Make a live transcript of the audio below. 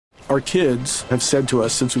Our kids have said to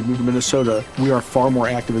us since we moved to Minnesota, we are far more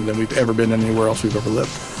active than we've ever been anywhere else we've ever lived.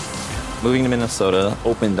 Moving to Minnesota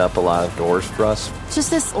opened up a lot of doors for us. Just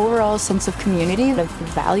this overall sense of community, the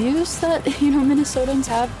values that, Minnesotans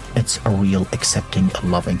have. It's a real accepting,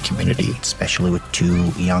 loving community, especially with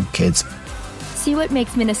 2 young kids. See what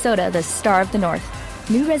makes Minnesota the star of the North.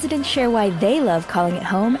 New residents share why they love calling it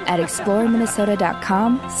home at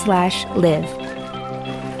exploreminnesota.com/live.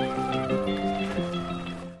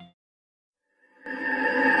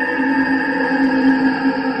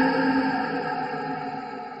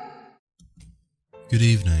 Good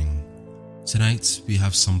evening. Tonight we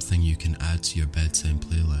have something you can add to your bedtime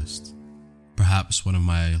playlist. Perhaps one of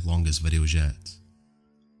my longest videos yet.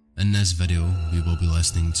 In this video we will be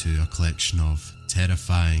listening to a collection of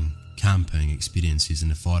terrifying camping experiences in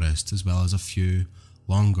the forest, as well as a few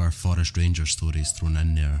longer forest ranger stories thrown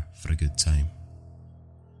in there for a good time.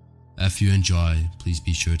 If you enjoy, please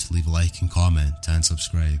be sure to leave a like and comment and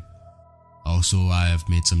subscribe. Also, I have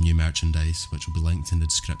made some new merchandise which will be linked in the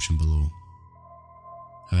description below.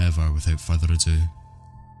 However, without further ado,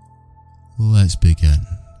 let's begin.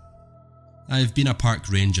 I've been a park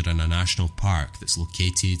ranger in a national park that's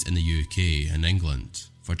located in the UK and England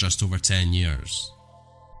for just over 10 years.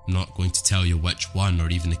 I'm not going to tell you which one or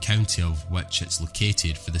even the county of which it's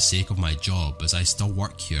located for the sake of my job, as I still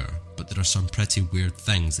work here, but there are some pretty weird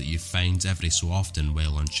things that you find every so often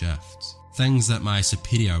while on shift. Things that my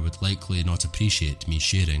superior would likely not appreciate me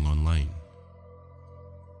sharing online.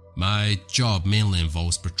 My job mainly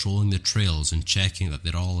involves patrolling the trails and checking that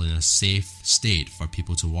they're all in a safe state for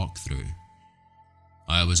people to walk through.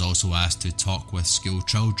 I was also asked to talk with school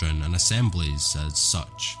children and assemblies as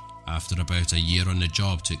such, after about a year on the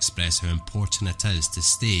job, to express how important it is to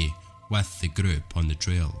stay with the group on the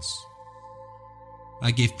trails.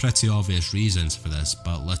 I gave pretty obvious reasons for this,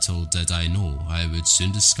 but little did I know I would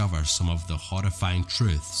soon discover some of the horrifying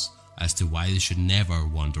truths as to why they should never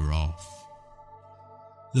wander off.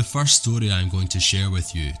 The first story I'm going to share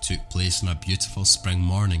with you took place on a beautiful spring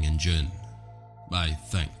morning in June, I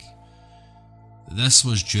think. This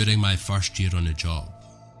was during my first year on the job.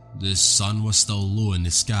 The sun was still low in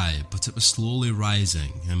the sky, but it was slowly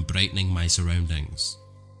rising and brightening my surroundings.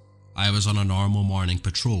 I was on a normal morning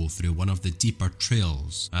patrol through one of the deeper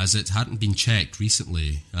trails, as it hadn't been checked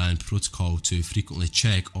recently, and protocol to frequently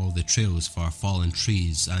check all the trails for fallen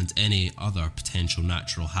trees and any other potential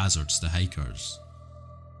natural hazards to hikers.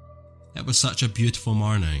 It was such a beautiful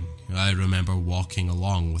morning. I remember walking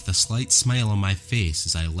along with a slight smile on my face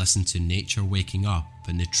as I listened to nature waking up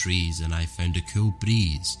in the trees, and I found a cool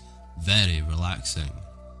breeze very relaxing,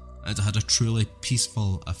 and it had a truly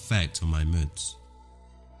peaceful effect on my moods.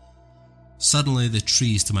 Suddenly the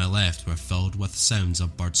trees to my left were filled with sounds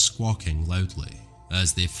of birds squawking loudly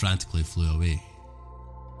as they frantically flew away.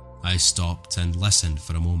 I stopped and listened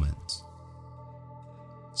for a moment.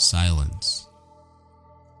 Silence.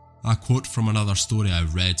 A quote from another story I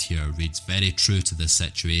read here reads very true to this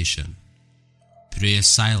situation. Prey is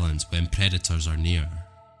silent when predators are near.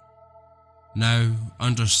 Now,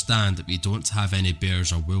 understand that we don't have any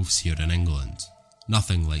bears or wolves here in England.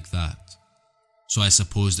 Nothing like that. So I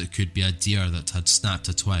supposed it could be a deer that had snapped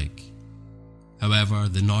a twig. However,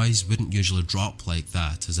 the noise wouldn't usually drop like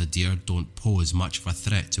that, as a deer don't pose much of a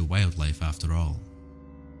threat to wildlife after all.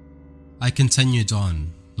 I continued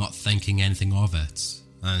on, not thinking anything of it,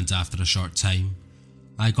 and after a short time,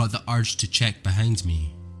 I got the urge to check behind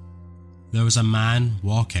me. There was a man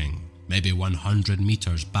walking, maybe 100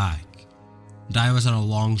 meters back, and I was on a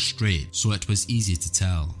long straight, so it was easy to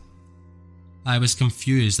tell. I was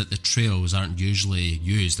confused that the trails aren't usually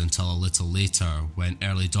used until a little later, when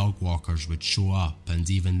early dog walkers would show up, and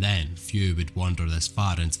even then few would wander this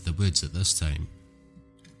far into the woods at this time.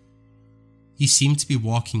 He seemed to be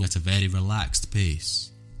walking at a very relaxed pace,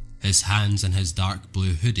 his hands in his dark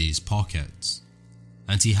blue hoodie's pockets,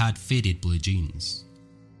 and he had faded blue jeans.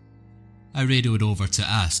 I radioed over to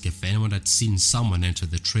ask if anyone had seen someone enter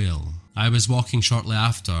the trail. I was walking shortly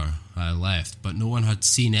after I left, but no one had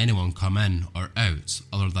seen anyone come in or out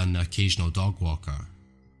other than the occasional dog walker.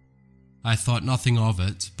 I thought nothing of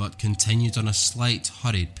it, but continued on a slight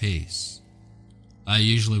hurried pace. I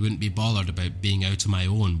usually wouldn't be bothered about being out on my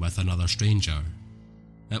own with another stranger.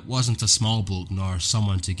 It wasn't a small bloke nor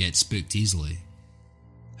someone to get spooked easily.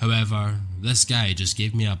 However, this guy just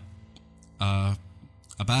gave me a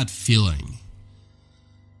bad feeling.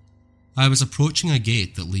 I was approaching a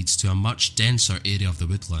gate that leads to a much denser area of the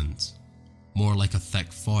woodland, more like a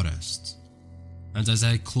thick forest. And as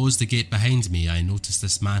I closed the gate behind me, I noticed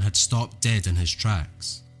this man had stopped dead in his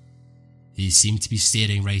tracks. He seemed to be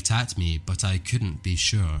staring right at me, but I couldn't be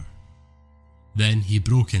sure. Then he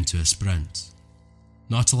broke into a sprint.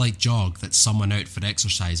 Not a light jog that someone out for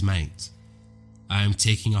exercise might. I am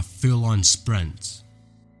taking a full-on sprint.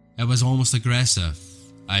 It was almost aggressive.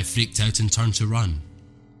 I freaked out and turned to run.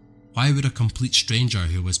 Why would a complete stranger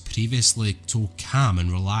who was previously so calm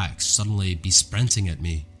and relaxed suddenly be sprinting at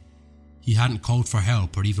me? He hadn't called for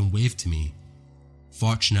help or even waved to me.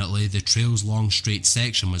 Fortunately, the trail's long straight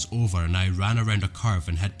section was over and I ran around a curve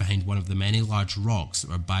and hid behind one of the many large rocks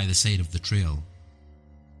that were by the side of the trail.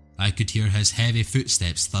 I could hear his heavy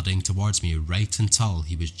footsteps thudding towards me right until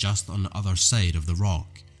he was just on the other side of the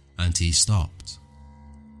rock and he stopped.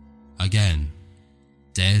 Again,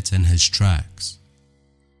 dead in his tracks.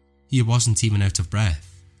 He wasn't even out of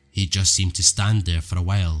breath. He just seemed to stand there for a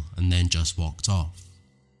while and then just walked off.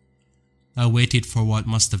 I waited for what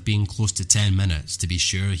must have been close to 10 minutes to be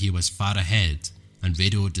sure he was far ahead and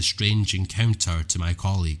radioed the strange encounter to my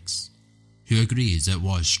colleagues, who agrees it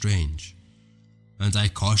was strange, and I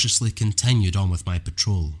cautiously continued on with my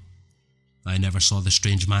patrol. I never saw the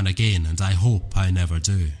strange man again and I hope I never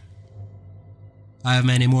do. I have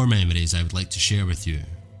many more memories I would like to share with you,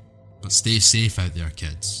 but stay safe out there,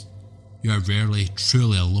 kids. You are rarely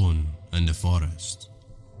truly alone in the forest.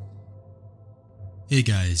 Hey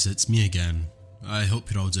guys, it's me again. I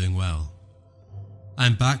hope you're all doing well.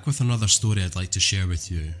 I'm back with another story I'd like to share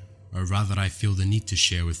with you, or rather I feel the need to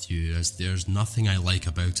share with you as there's nothing I like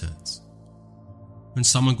about it. When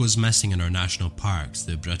someone goes missing in our national parks,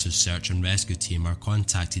 the British Search and Rescue Team are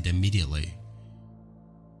contacted immediately.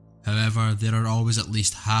 However, there are always at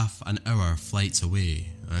least half an hour flights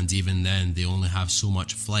away, and even then they only have so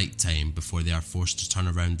much flight time before they are forced to turn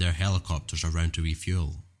around their helicopters around to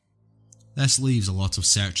refuel. This leaves a lot of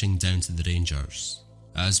searching down to the rangers,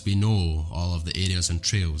 as we know all of the areas and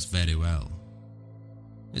trails very well.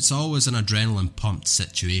 It's always an adrenaline-pumped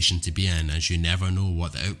situation to be in as you never know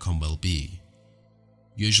what the outcome will be.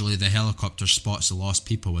 Usually the helicopter spots the lost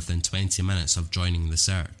people within 20 minutes of joining the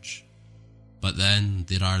search. But then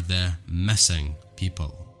there are the missing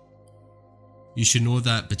people. You should know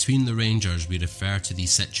that between the rangers we refer to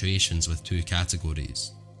these situations with two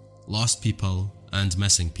categories: lost people and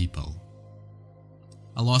missing people.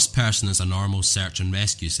 A lost person is a normal search and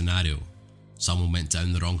rescue scenario. Someone went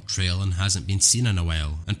down the wrong trail and hasn't been seen in a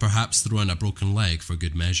while, and perhaps thrown a broken leg for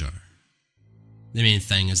good measure. The main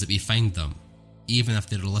thing is that we find them, even if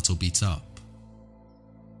they're a little beat up.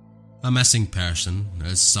 A missing person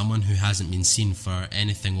is someone who hasn't been seen for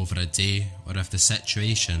anything over a day, or if the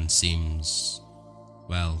situation seems,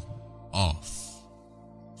 well, off.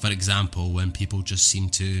 For example, when people just seem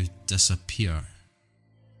to disappear.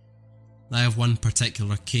 I have one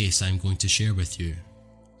particular case I'm going to share with you.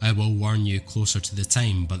 I will warn you closer to the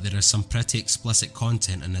time, but there is some pretty explicit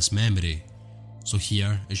content in this memory, so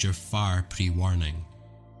here is your far pre-warning.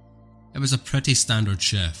 It was a pretty standard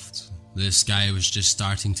shift. The sky was just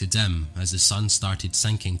starting to dim as the sun started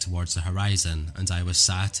sinking towards the horizon, and I was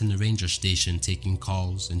sat in the ranger station taking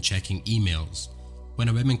calls and checking emails when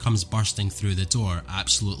a woman comes bursting through the door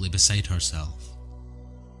absolutely beside herself.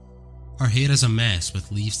 Her hair is a mess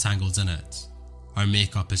with leaves tangled in it. Her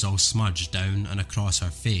makeup is all smudged down and across her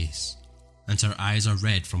face, and her eyes are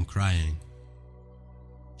red from crying.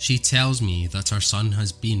 She tells me that her son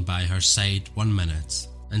has been by her side 1 minute,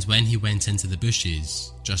 and when he went into the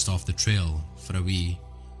bushes, just off the trail, for a wee,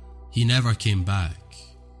 he never came back.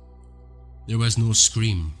 There was no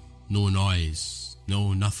scream, no noise,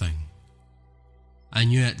 no nothing. I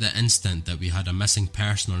knew at the instant that we had a missing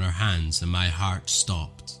person on our hands and my heart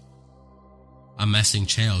stopped. A missing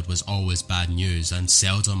child was always bad news and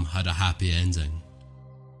seldom had a happy ending.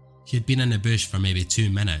 He had been in the bush for maybe 2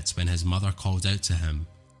 minutes when his mother called out to him,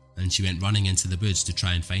 and she went running into the woods to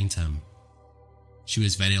try and find him. She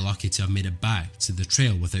was very lucky to have made it back to the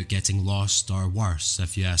trail without getting lost, or worse,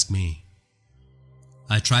 if you ask me.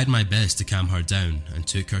 I tried my best to calm her down and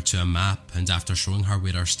took her to a map, and after showing her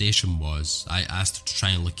where our station was, I asked her to try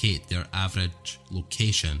and locate their average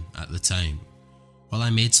location at the time, while I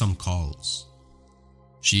made some calls.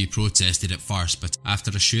 She protested at first, but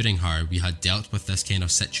after assuring her we had dealt with this kind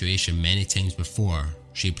of situation many times before,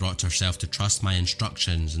 she brought herself to trust my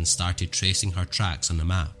instructions and started tracing her tracks on the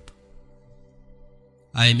map.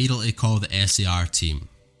 I immediately called the SAR team,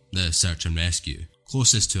 the search and rescue,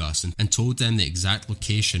 closest to us and told them the exact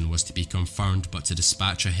location was to be confirmed but to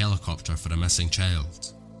dispatch a helicopter for a missing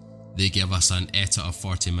child. They gave us an ETA of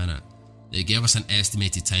 40 minutes. They gave us an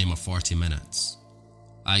estimated time of 40 minutes.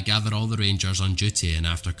 I gathered all the rangers on duty, and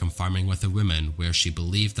after confirming with the woman where she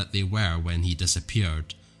believed that they were when he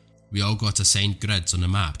disappeared, we all got assigned grids on the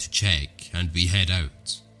map to check and we head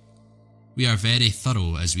out. We are very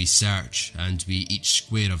thorough as we search, and we each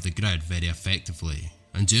square of the grid very effectively,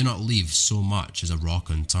 and do not leave so much as a rock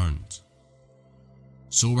unturned.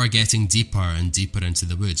 So we're getting deeper and deeper into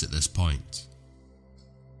the woods at this point.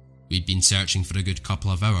 We'd been searching for a good couple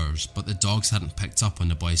of hours, but the dogs hadn't picked up on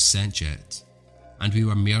the boy's scent yet, and we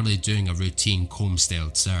were merely doing a routine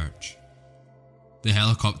comb-styled search. The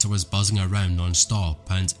helicopter was buzzing around non-stop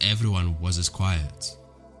and everyone was as quiet.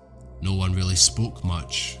 No one really spoke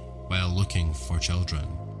much while looking for children.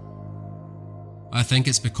 I think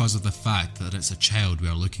it's because of the fact that it's a child we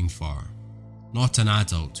are looking for, not an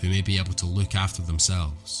adult who may be able to look after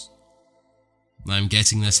themselves. I'm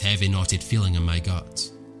getting this heavy knotted feeling in my gut.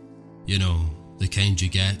 You know, the kind you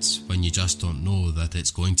get when you just don't know that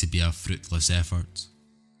it's going to be a fruitless effort.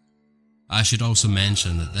 I should also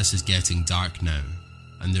mention that this is getting dark now,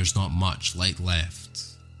 and there's not much light left.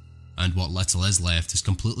 And what little is left is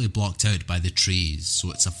completely blocked out by the trees, so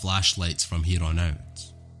it's a flashlight from here on out.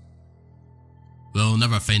 "We'll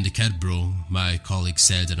never find the kid, bro," my colleague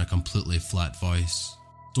said in a completely flat voice.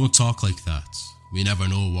 "Don't talk like that. We never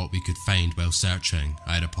know what we could find while searching,"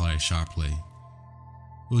 I replied sharply.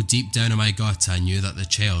 Though deep down in my gut I knew that the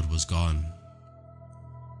child was gone.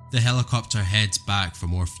 The helicopter heads back for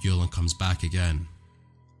more fuel and comes back again.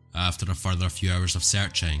 After a further few hours of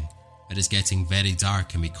searching, it is getting very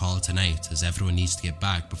dark and we call it a night as everyone needs to get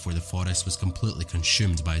back before the forest was completely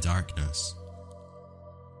consumed by darkness.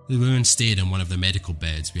 The woman stayed in one of the medical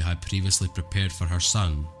beds we had previously prepared for her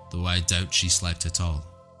son, though I doubt she slept at all.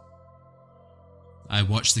 I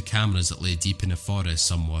watched the cameras that lay deep in the forest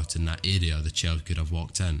somewhat in that area the child could have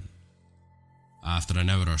walked in. After an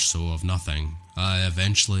hour or so of nothing, I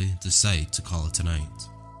eventually decide to call it a night.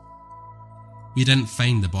 We didn't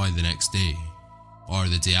find the boy the next day, or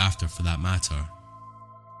the day after for that matter.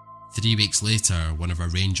 3 weeks later, one of our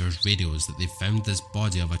rangers radios that they found this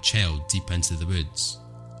body of a child deep into the woods,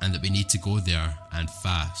 and that we need to go there and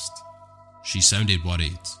fast. She sounded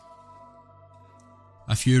worried.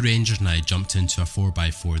 A few rangers and I jumped into a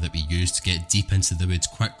 4x4 that we used to get deep into the woods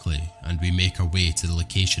quickly, and we make our way to the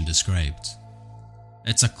location described.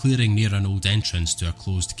 It's a clearing near an old entrance to a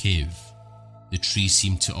closed cave. The trees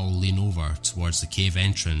seem to all lean over towards the cave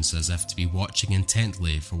entrance as if to be watching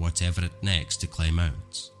intently for whatever it next to climb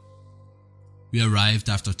out. We arrived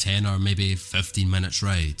after 10 or maybe 15 minutes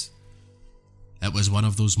ride. It was one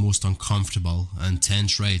of those most uncomfortable and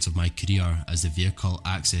tense rides of my career as the vehicle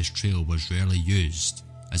access trail was rarely used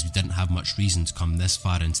as we didn't have much reason to come this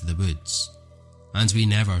far into the woods, and we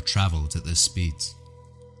never travelled at this speed.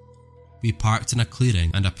 We parked in a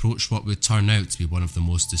clearing and approached what would turn out to be one of the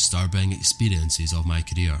most disturbing experiences of my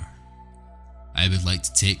career. I would like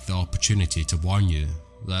to take the opportunity to warn you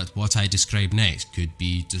that what I describe next could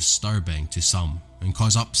be disturbing to some and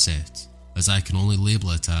cause upset, as I can only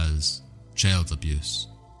label it as child abuse.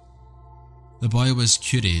 The boy was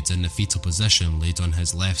carried in the fetal position laid on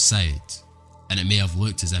his left side, and it may have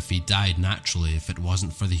looked as if he died naturally if it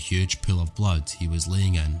wasn't for the huge pool of blood he was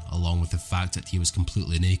laying in, along with the fact that he was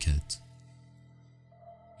completely naked.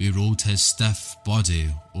 We rolled his stiff body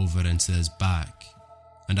over into his back,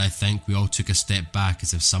 and I think we all took a step back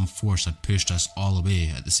as if some force had pushed us all away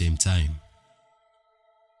at the same time.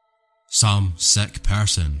 Some sick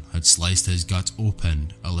person had sliced his gut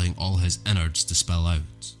open, allowing all his innards to spill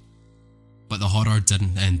out. But the horror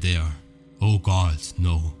didn't end there. Oh God,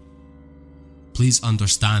 no. Please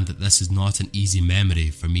understand that this is not an easy memory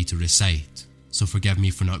for me to recite, so forgive me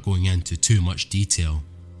for not going into too much detail,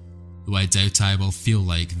 though I doubt I will feel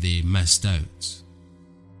like they missed out.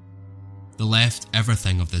 The left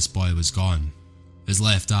everything of this boy was gone. His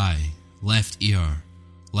left eye, left ear,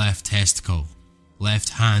 left testicle, left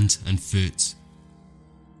hand and foot.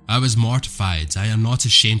 I was mortified. I am not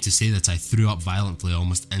ashamed to say that I threw up violently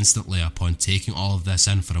almost instantly upon taking all of this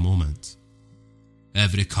in for a moment.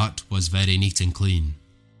 Every cut was very neat and clean.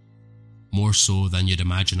 More so than you'd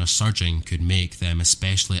imagine a surgeon could make them,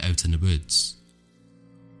 especially out in the woods.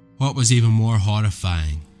 What was even more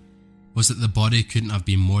horrifying was that the body couldn't have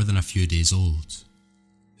been more than a few days old.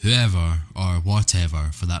 Whoever, or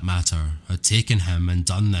whatever for that matter, had taken him and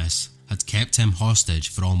done this had kept him hostage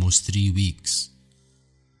for almost 3 weeks.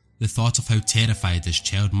 The thought of how terrified this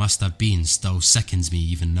child must have been still sickens me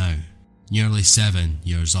even now, nearly 7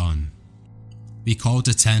 years on. We called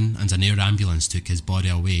it in and an air ambulance took his body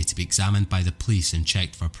away to be examined by the police and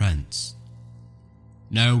checked for prints.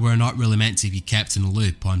 Now, we're not really meant to be kept in the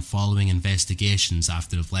loop on following investigations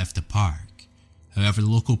after they've left the park. However, the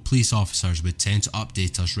local police officers would tend to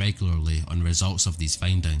update us regularly on results of these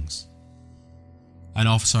findings. An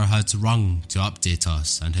officer had rung to update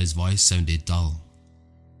us and his voice sounded dull.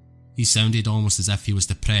 He sounded almost as if he was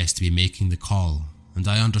depressed to be making the call, and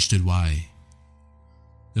I understood why.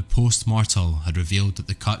 The post-mortem had revealed that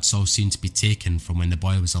the cuts all seemed to be taken from when the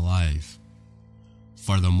boy was alive.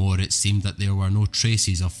 Furthermore, it seemed that there were no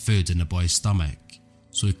traces of food in the boy's stomach,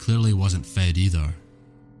 so he clearly wasn't fed either.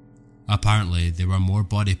 Apparently, there were more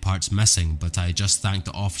body parts missing, but I just thanked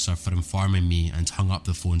the officer for informing me and hung up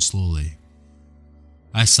the phone slowly.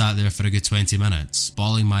 I sat there for a good 20 minutes,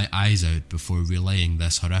 bawling my eyes out before relaying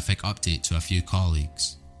this horrific update to a few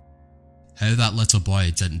colleagues. How that little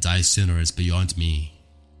boy didn't die sooner is beyond me.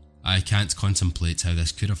 I can't contemplate how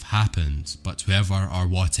this could have happened, but whoever or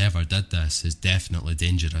whatever did this is definitely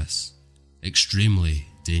dangerous. Extremely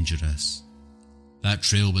dangerous. That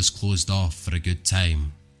trail was closed off for a good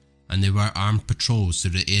time, and there were armed patrols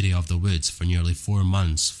through the area of the woods for nearly 4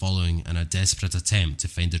 months following in a desperate attempt to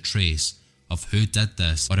find a trace of who did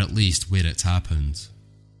this or at least where it happened.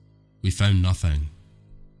 We found nothing.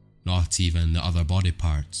 Not even the other body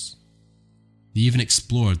parts. They even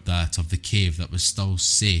explored that of the cave that was still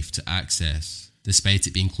safe to access, despite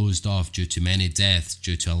it being closed off due to many deaths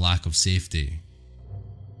due to a lack of safety.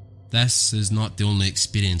 This is not the only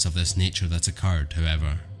experience of this nature that occurred,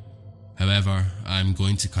 However, I'm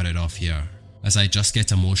going to cut it off here, as I just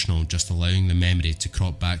get emotional just allowing the memory to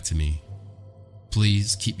crop back to me.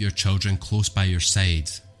 Please keep your children close by your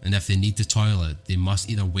side, and if they need the toilet, they must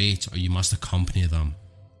either wait or you must accompany them,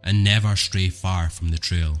 and never stray far from the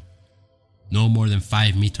trail. No more than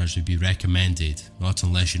 5 meters would be recommended, not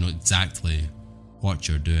unless you know exactly what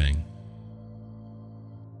you're doing.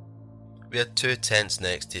 We had 2 tents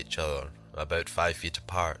next to each other, about 5 feet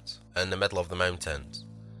apart, in the middle of the mountains.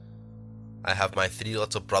 I have my 3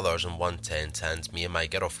 little brothers in one tent and me and my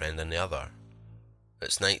girlfriend in the other.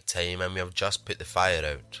 It's night time and we have just put the fire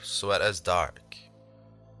out, so it is dark.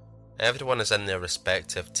 Everyone is in their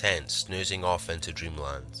respective tents snoozing off into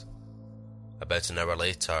dreamland. About an hour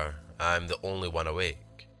later, I am the only one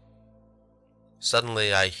awake.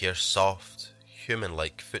 Suddenly I hear soft,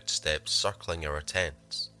 human-like footsteps circling our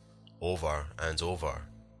tents, over and over.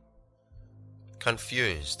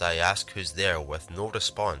 Confused, I ask who's there with no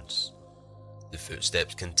response. The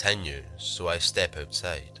footsteps continue, so I step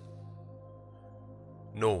outside.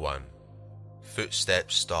 No one.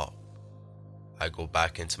 Footsteps stop. I go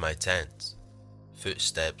back into my tent.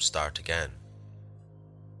 Footsteps start again.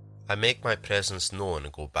 I make my presence known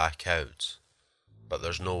and go back out, but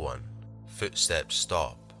there's no one. Footsteps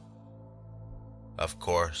stop. Of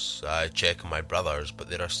course, I check on my brothers, but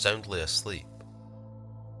they are soundly asleep.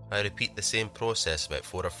 I repeat the same process about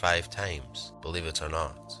 4 or 5 times, believe it or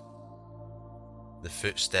not. The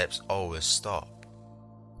footsteps always stop.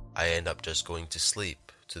 I end up just going to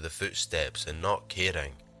sleep to the footsteps and not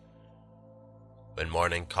caring. When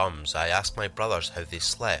morning comes, I ask my brothers how they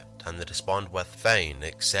slept, and they respond with, "Fine,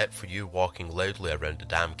 except for you walking loudly around the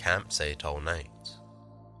damn campsite all night."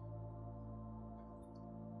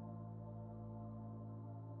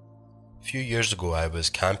 A few years ago, I was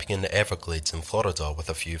camping in the Everglades in Florida with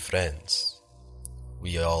a few friends.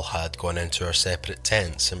 We all had gone into our separate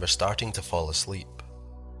tents and were starting to fall asleep.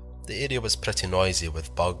 The area was pretty noisy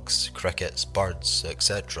with bugs, crickets, birds,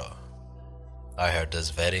 etc. I heard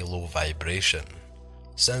this very low vibration,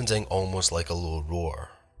 sounding almost like a low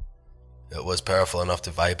roar. It was powerful enough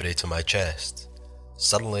to vibrate on my chest.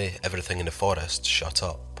 Suddenly, everything in the forest shut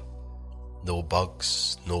up. No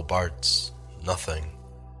bugs, no birds, nothing.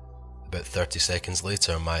 About 30 seconds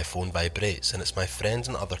later, my phone vibrates and it's my friend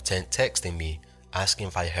in the other tent texting me, asking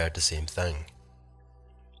if I heard the same thing.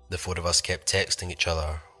 The 4 of us kept texting each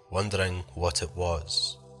other, wondering what it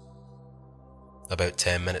was. About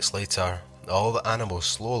 10 minutes later, all the animals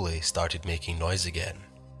slowly started making noise again.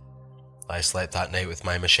 I slept that night with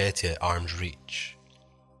my machete at arm's reach.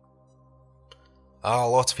 A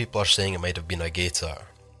lot of people are saying it might have been a gator.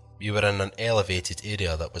 We were in an elevated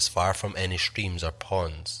area that was far from any streams or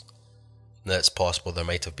ponds. Now it's possible there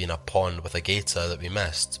might have been a pond with a gator that we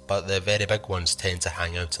missed, but the very big ones tend to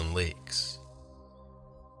hang out in lakes.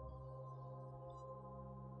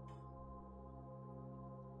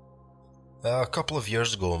 A couple of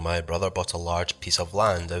years ago, my brother bought a large piece of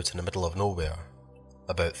land out in the middle of nowhere,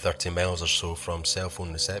 about 30 miles or so from cell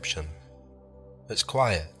phone reception. It's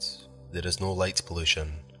quiet, there is no light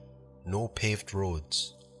pollution, no paved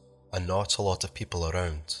roads, and not a lot of people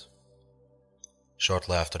around.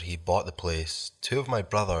 Shortly after he bought the place, 2 of my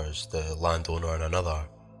brothers, the landowner and another,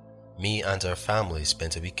 me and our family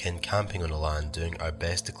spent a weekend camping on the land doing our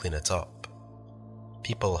best to clean it up.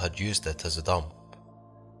 People had used it as a dump.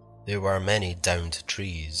 There were many downed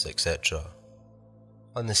trees, etc.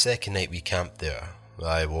 On the second night we camped there,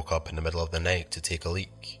 I woke up in the middle of the night to take a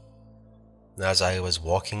leak. As I was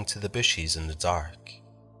walking to the bushes in the dark,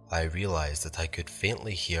 I realized that I could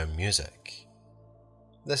faintly hear music.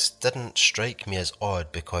 This didn't strike me as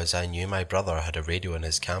odd because I knew my brother had a radio in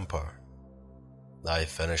his camper. I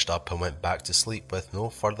finished up and went back to sleep with no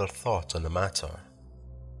further thought on the matter.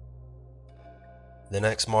 The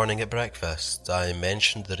next morning at breakfast, I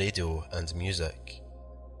mentioned the radio and music.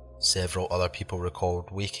 Several other people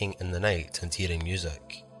recalled waking in the night and hearing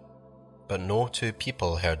music, but no two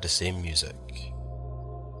people heard the same music.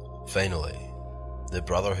 Finally, the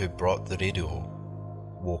brother who brought the radio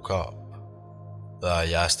woke up.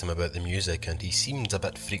 I asked him about the music and he seemed a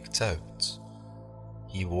bit freaked out.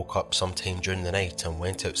 He woke up sometime during the night and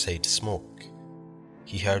went outside to smoke.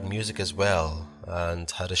 He heard music as well and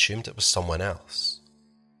had assumed it was someone else.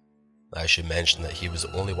 I should mention that he was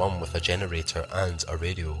the only one with a generator and a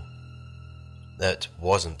radio. It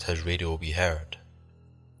wasn't his radio we heard.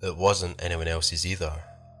 It wasn't anyone else's either.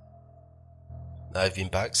 I've been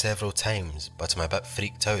back several times, but I'm a bit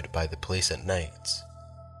freaked out by the place at night.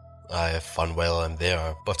 I have fun while I'm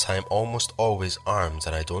there, but I'm almost always armed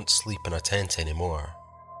and I don't sleep in a tent anymore.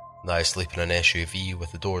 I sleep in an SUV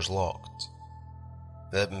with the doors locked.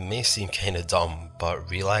 It may seem kinda dumb, but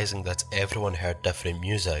realizing that everyone heard different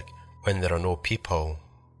music when there are no people,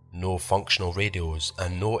 no functional radios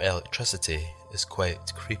and no electricity is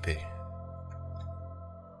quite creepy.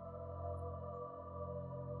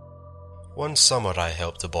 One summer I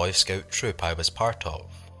helped a Boy Scout troop I was part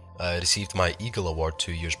of. I received my Eagle Award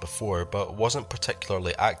 2 years before, but wasn't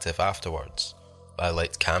particularly active afterwards. I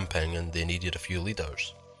liked camping and they needed a few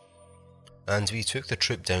leaders. And we took the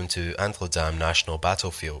troop down to Antler Dam National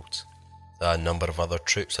Battlefield. A number of other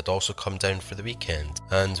troops had also come down for the weekend,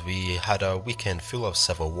 and we had a weekend full of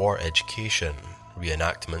Civil War education,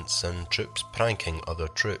 reenactments and troops pranking other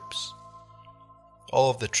troops. All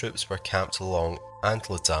of the troops were camped along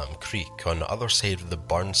Antler Dam Creek on the other side of the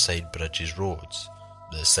Burnside Bridges roads,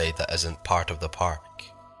 the side that isn't part of the park.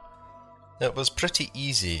 It was pretty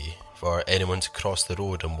easy for anyone to cross the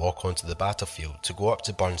road and walk onto the battlefield to go up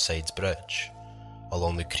to Burnside's bridge,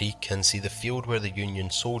 along the creek and see the field where the Union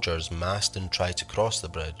soldiers massed and tried to cross the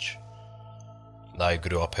bridge. I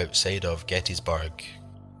grew up outside of Gettysburg,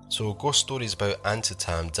 so ghost stories about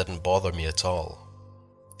Antietam didn't bother me at all.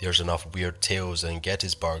 There's enough weird tales in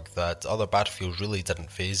Gettysburg that other battlefields really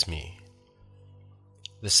didn't faze me.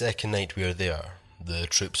 The second night we were there, the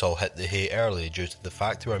troops all hit the hay early due to the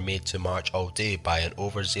fact they were made to march all day by an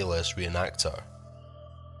overzealous reenactor.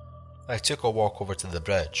 I took a walk over to the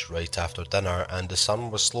bridge right after dinner and the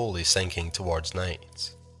sun was slowly sinking towards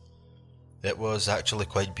night. It was actually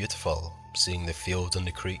quite beautiful, seeing the field and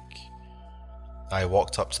the creek. I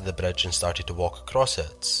walked up to the bridge and started to walk across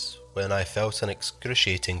it, when I felt an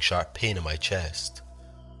excruciating sharp pain in my chest.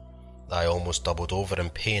 I almost doubled over in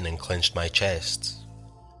pain and clenched my chest.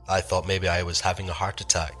 I thought maybe I was having a heart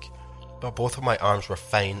attack, but both of my arms were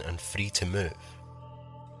fine and free to move.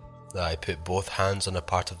 I put both hands on a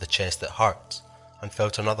part of the chest that hurt, and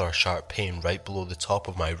felt another sharp pain right below the top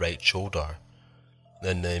of my right shoulder,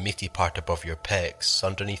 then the meaty part above your pecs,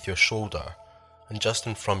 underneath your shoulder, and just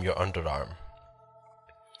in from your underarm.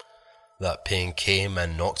 That pain came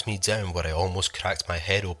and knocked me down where I almost cracked my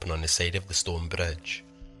head open on the side of the stone bridge.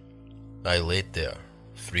 I laid there,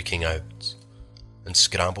 freaking out, and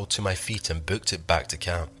scrambled to my feet and booked it back to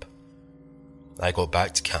camp. I got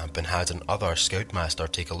back to camp and had another scoutmaster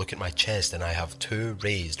take a look at my chest, and I have 2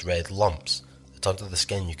 raised red lumps that under the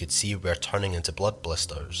skin you could see were turning into blood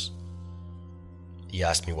blisters. He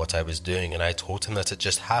asked me what I was doing and I told him that it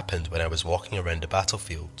just happened when I was walking around the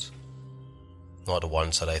battlefield. Not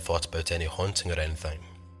once had I thought about any haunting or anything.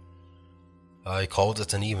 I called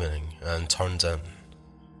it an evening and turned in.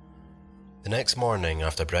 The next morning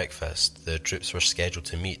after breakfast, the troops were scheduled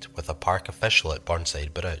to meet with a park official at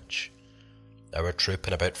Burnside Bridge. Our troop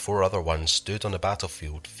and about 4 other ones stood on the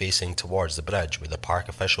battlefield facing towards the bridge where the park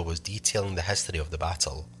official was detailing the history of the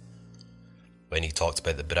battle. When he talked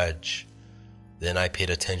about the bridge, then I paid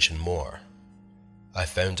attention more. I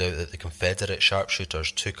found out that the Confederate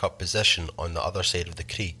sharpshooters took up position on the other side of the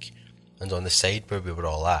creek, and on the side where we were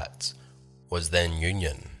all at was then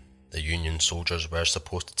Union. The Union soldiers were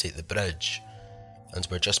supposed to take the bridge, and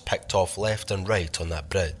were just picked off left and right on that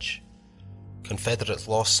bridge. Confederates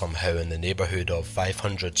lost somehow in the neighbourhood of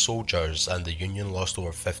 500 soldiers, and the Union lost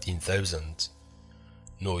over 15,000.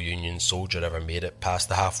 No Union soldier ever made it past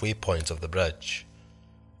the halfway point of the bridge.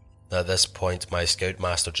 At this point, my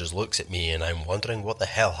scoutmaster just looks at me and I'm wondering what the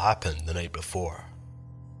hell happened the night before.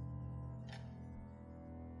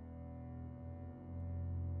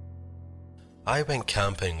 I went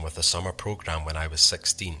camping with the summer program when I was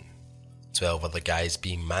 16. 12 of the guys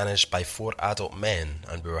being managed by 4 adult men,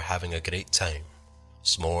 and we were having a great time.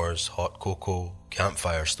 S'mores, hot cocoa,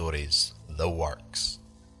 campfire stories, the works.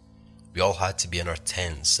 We all had to be in our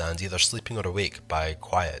tents and either sleeping or awake by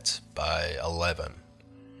 11.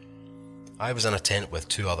 I was in a tent with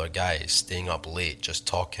 2 other guys, staying up late just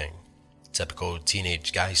talking. Typical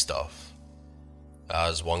teenage guy stuff.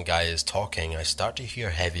 As one guy is talking, I start to hear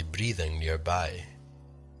heavy breathing nearby.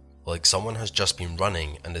 Like someone has just been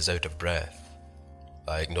running and is out of breath.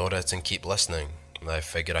 I ignore it and keep listening. I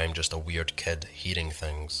figure I'm just a weird kid hearing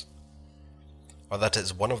things. Or that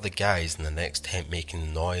it's one of the guys in the next tent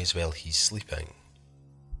making noise while he's sleeping.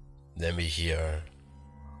 Then we hear,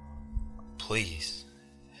 "Please,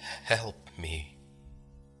 help me,"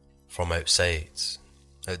 from outside.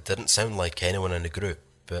 It didn't sound like anyone in the group,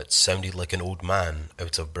 but sounded like an old man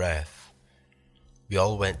out of breath. We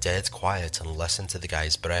all went dead quiet and listened to the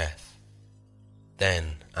guy's breath.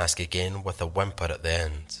 Then ask again with a whimper at the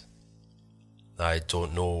end. I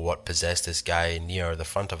don't know what possessed this guy near the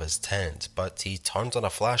front of his tent, but he turned on a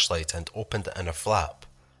flashlight and opened the inner flap,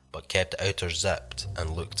 but kept the outer zipped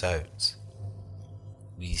and looked out.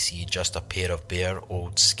 We see just a pair of bare,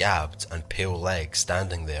 old, scabbed and pale legs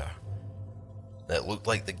standing there. It looked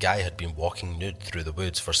like the guy had been walking nude through the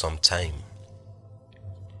woods for some time.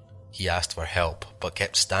 He asked for help, but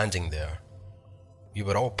kept standing there. We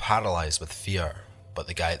were all paralysed with fear, but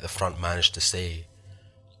the guy at the front managed to say,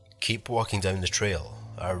 "Keep walking down the trail,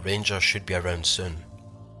 our ranger should be around soon."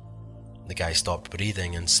 The guy stopped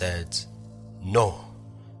breathing and said, No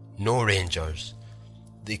rangers.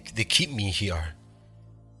 They keep me here."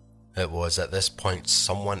 It was at this point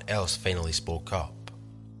someone else finally spoke up.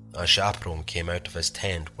 A chaperone came out of his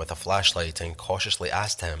tent with a flashlight and cautiously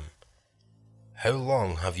asked him, "How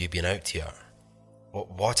long have you been out here?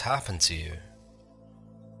 What happened to you?"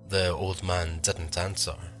 The old man didn't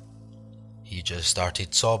answer. He just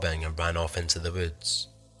started sobbing and ran off into the woods.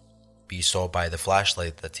 We saw by the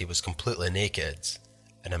flashlight that he was completely naked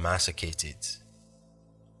and emaciated.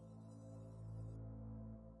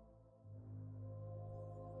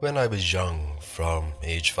 When I was young, from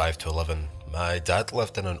age 5 to 11, my dad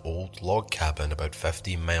lived in an old log cabin about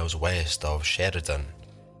 15 miles west of Sheridan,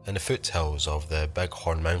 in the foothills of the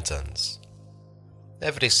Bighorn Mountains.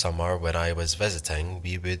 Every summer when I was visiting,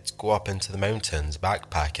 we would go up into the mountains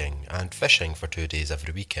backpacking and fishing for 2 days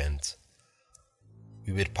every weekend.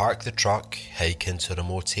 We would park the truck, hike into a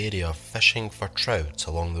remote area fishing for trout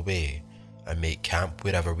along the way, and make camp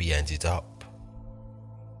wherever we ended up.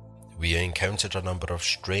 We encountered a number of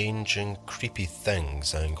strange and creepy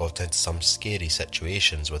things and got into some scary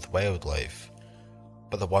situations with wildlife,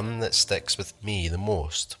 but the one that sticks with me the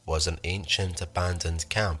most was an ancient abandoned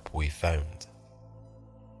camp we found.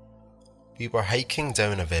 We were hiking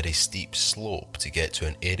down a very steep slope to get to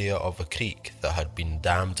an area of a creek that had been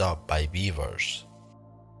dammed up by beavers,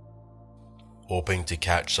 hoping to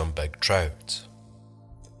catch some big trout.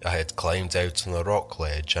 I had climbed out on the rock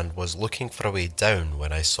ledge and was looking for a way down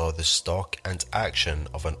when I saw the stock and action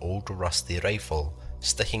of an old rusty rifle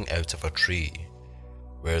sticking out of a tree,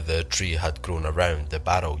 where the tree had grown around the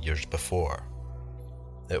barrel years before.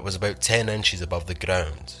 It was about 10 inches above the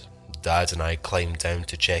ground. Dad and I climbed down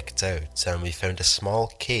to check it out, and we found a small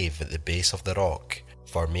cave at the base of the rock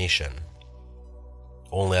formation,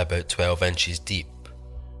 only about 12 inches deep,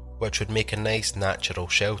 which would make a nice natural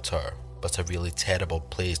shelter, but a really terrible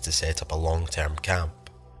place to set up a long-term camp.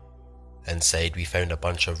 Inside we found a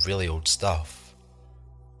bunch of really old stuff.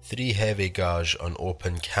 3 heavy gauge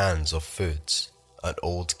unopened cans of foods, an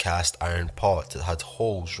old cast iron pot that had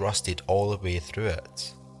holes rusted all the way through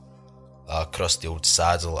it, a crusty old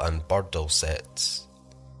saddle and burdle sets,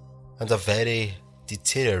 and a very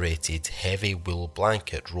deteriorated heavy wool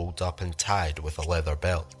blanket rolled up and tied with a leather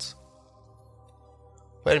belt.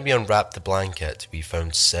 When we unwrapped the blanket, we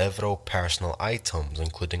found several personal items,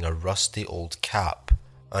 including a rusty old cap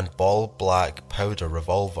and ball-black powder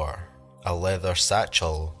revolver, a leather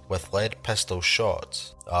satchel with lead pistol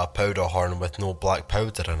shot, a powder horn with no black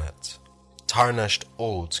powder in it, tarnished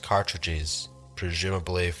old cartridges,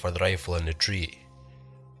 presumably for the rifle in the tree,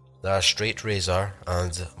 a straight razor,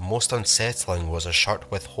 and most unsettling was a shirt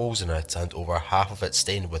with holes in it and over half of it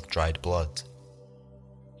stained with dried blood.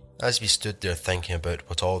 As we stood there thinking about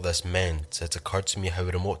what all this meant, it occurred to me how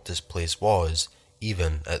remote this place was,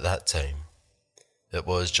 even at that time. It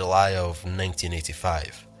was July of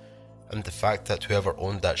 1985, and the fact that whoever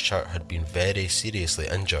owned that shirt had been very seriously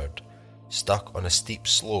injured, stuck on a steep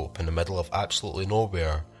slope in the middle of absolutely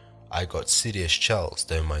nowhere, I got serious chills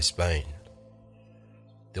down my spine.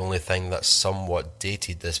 The only thing that somewhat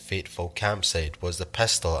dated this fateful campsite was the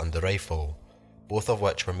pistol and the rifle, both of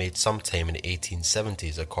which were made sometime in the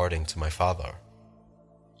 1870s according to my father.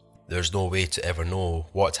 There's no way to ever know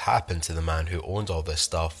what happened to the man who owned all this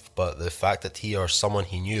stuff, but the fact that he or someone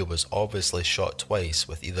he knew was obviously shot twice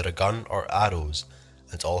with either a gun or arrows,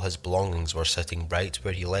 and all his belongings were sitting right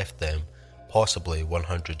where he left them, possibly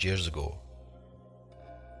 100 years ago.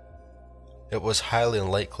 It was highly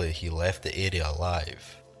unlikely he left the area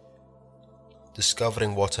alive.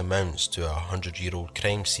 Discovering what amounts to a 100-year-old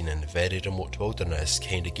crime scene in very remote wilderness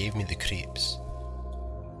kinda gave me the creeps.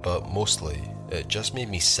 But mostly, it just made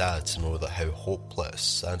me sad to know that how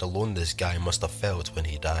hopeless and alone this guy must have felt when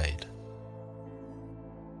he died.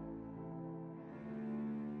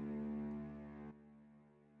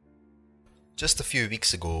 Just a few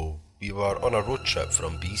weeks ago, we were on a road trip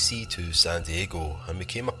from BC to San Diego and we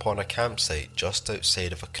came upon a campsite just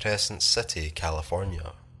outside of Crescent City,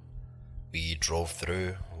 California. We drove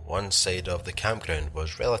through. One side of the campground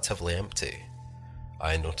was relatively empty.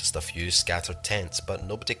 I noticed a few scattered tents, but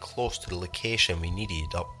nobody close to the location we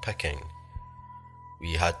needed up picking.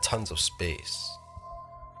 We had tons of space.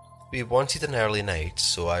 We wanted an early night,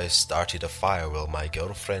 so I started a fire while my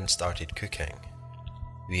girlfriend started cooking.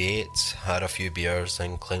 We ate, had a few beers,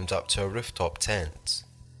 and climbed up to a rooftop tent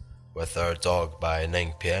with our dog by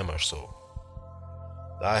 9 PM or so.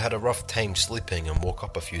 I had a rough time sleeping and woke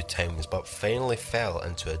up a few times, but finally fell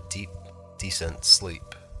into a deep, decent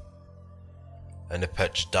sleep. In the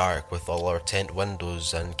pitch dark with all our tent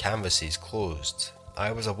windows and canvases closed,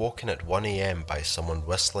 I was awoken at 1 AM by someone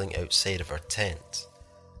whistling outside of our tent,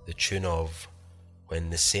 the tune of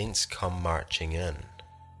 "When the Saints Come Marching In."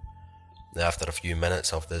 After a few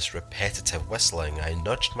minutes of this repetitive whistling, I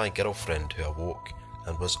nudged my girlfriend who awoke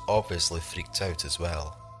and was obviously freaked out as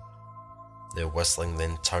well. The whistling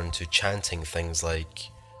then turned to chanting things like,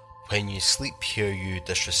 "When you sleep here you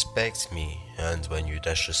disrespect me, and when you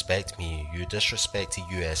disrespect me, you disrespect the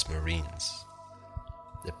US Marines."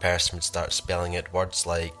 The person would start spelling out words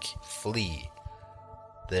like "flee."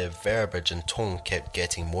 The verbiage and tone kept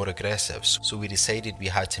getting more aggressive, so we decided we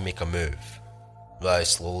had to make a move. I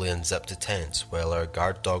slowly unzipped the tent while our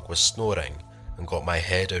guard dog was snoring and got my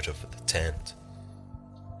head out of the tent.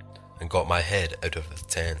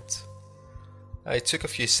 I took a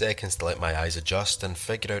few seconds to let my eyes adjust and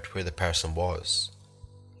figure out where the person was.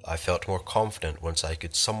 I felt more confident once I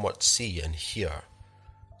could somewhat see and hear,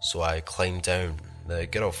 so I climbed down. The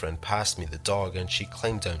girlfriend passed me the dog and she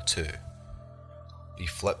climbed down too. We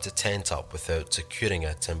flipped the tent up without securing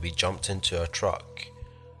it and we jumped into a truck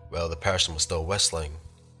while the person was still whistling,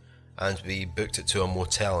 and we booked it to a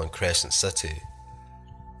motel in Crescent City.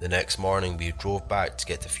 The next morning we drove back to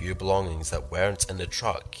get the few belongings that weren't in the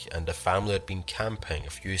truck, and the family had been camping a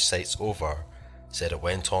few sites over said it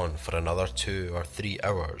went on for another 2 or 3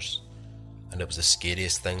 hours, and it was the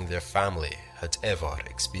scariest thing their family had ever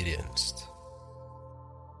experienced.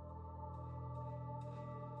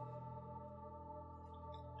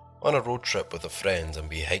 On a road trip with a friend, and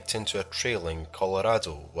we hiked into a trail in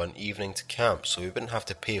Colorado one evening to camp so we wouldn't have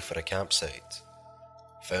to pay for a campsite.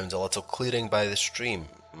 Found a little clearing by the stream.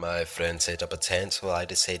 My friend set up a tent while I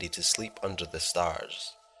decided to sleep under the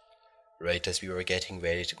stars. Right as we were getting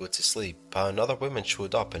ready to go to sleep, another woman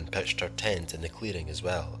showed up and pitched her tent in the clearing as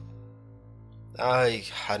well. I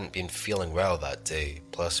hadn't been feeling well that day,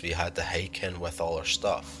 plus we had to hike in with all our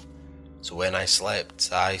stuff, so when I slept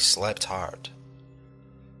hard.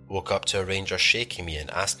 Woke up to a ranger shaking me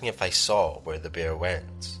and asking if I saw where the bear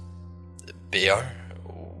went. The bear?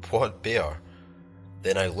 What bear?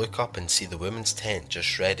 Then I look up and see the woman's tent just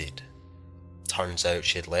shredded. Turns out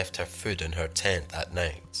she had left her food in her tent that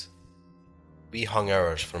night. We hung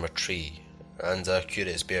ours from a tree, and a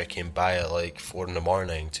curious bear came by at like 4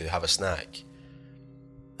 AM to have a snack,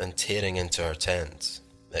 and tearing into her tent,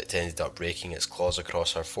 it ended up breaking its claws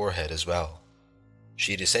across her forehead as well.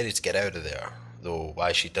 She decided to get out of there, though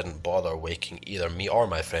why she didn't bother waking either me or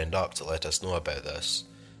my friend up to let us know about this,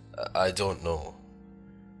 I don't know.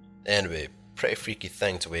 Anyway, pretty freaky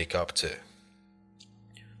thing to wake up to.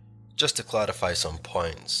 Just to clarify some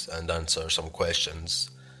points and answer some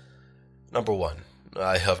questions. Number 1,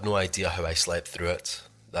 I have no idea how I slept through it.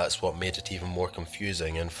 That's what made it even more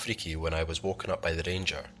confusing and freaky when I was woken up by the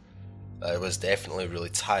ranger. I was definitely really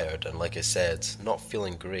tired and, like I said, not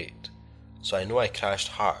feeling great, so I know I crashed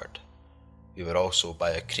hard. We were also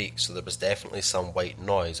by a creek, so there was definitely some white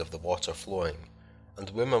noise of the water flowing, and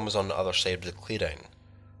the woman was on the other side of the clearing,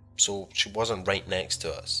 so she wasn't right next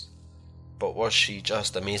to us. But was she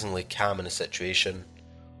just amazingly calm in the situation?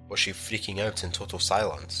 Was she freaking out in total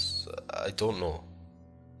silence? I don't know.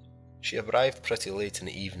 She arrived pretty late in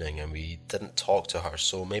the evening and we didn't talk to her,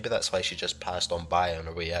 so maybe that's why she just passed on by on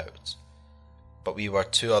her way out. but we were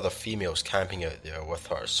 2 other females camping out there with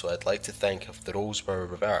her, so I'd like to think if the roles were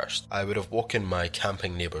reversed, I would have woken my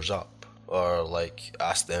camping neighbours up, or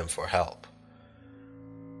asked them for help.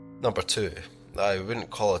 Number 2, I wouldn't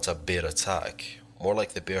call it a bear attack, more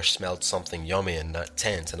like the bear smelled something yummy in that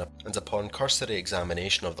tent, and upon cursory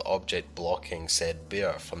examination of the object blocking said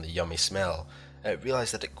bear from the yummy smell, it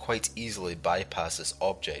realised that it quite easily bypassed this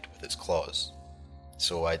object with its claws.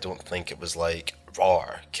 So I don't think it was like,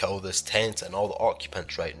 roar, kill this tent and all the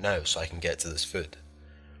occupants right now so I can get to this food.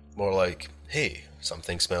 More like, hey,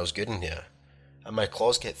 something smells good in here, and my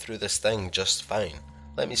claws get through this thing just fine.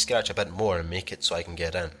 Let me scratch a bit more and make it so I can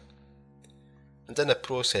get in. And in the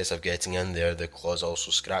process of getting in there, the claws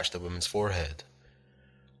also scratched the woman's forehead.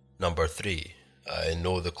 Number 3, I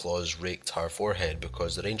know the claws raked her forehead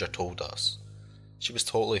because the ranger told us. She was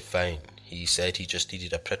totally fine. He said he just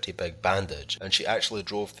needed a pretty big bandage, and she actually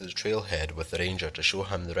drove to the trailhead with the ranger to show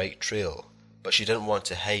him the right trail, but she didn't want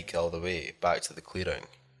to hike all the way back to the clearing.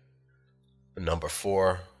 And number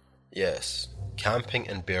 4, yes, camping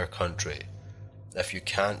in bear country. If you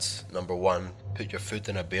can't, number 1, put your food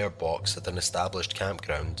in a bear box at an established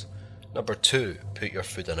campground. Number 2, put your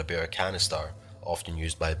food in a bear canister, often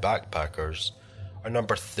used by backpackers. Or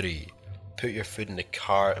number 3, put your food in the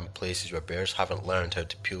car in places where bears haven't learned how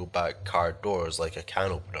to peel back car doors like a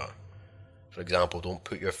can opener. For example, don't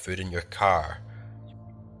put your food in your car.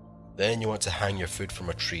 Then you want to hang your food from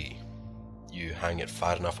a tree. You hang it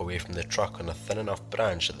far enough away from the truck on a thin enough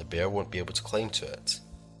branch that the bear won't be able to climb to it,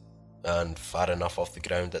 and far enough off the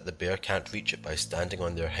ground that the bear can't reach it by standing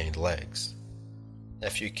on their hind legs.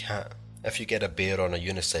 If you get a bear on a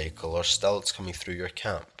unicycle or stilts coming through your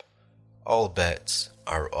camp, all bets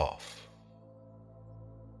are off.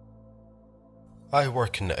 I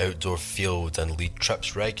work in the outdoor field and lead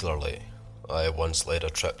trips regularly. I once led a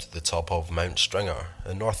trip to the top of Mount Stringer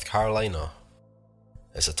in North Carolina.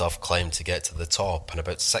 It's a tough climb to get to the top and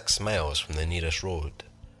about 6 miles from the nearest road.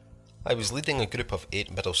 I was leading a group of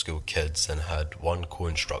 8 middle school kids and had 1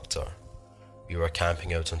 co-instructor. We were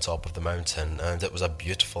camping out on top of the mountain and it was a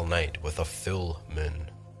beautiful night with a full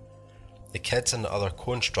moon. The kids and the other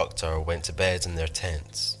co-instructor went to bed in their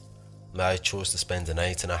tents. I chose to spend the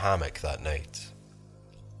night in a hammock that night.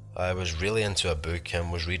 I was really into a book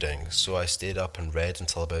and was reading, so I stayed up and read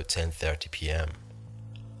until about 10:30 p.m.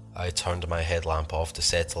 I turned my headlamp off to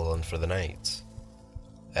settle in for the night.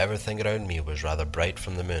 Everything around me was rather bright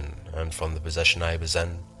from the moon, and from the position I was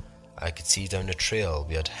in, I could see down the trail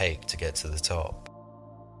we had hiked to get to the top.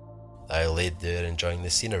 I laid there enjoying the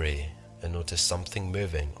scenery and noticed something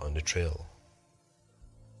moving on the trail.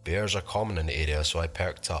 Bears are common in the area, so I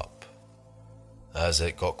perked up. As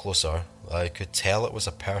it got closer, I could tell it was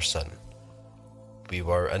a person. We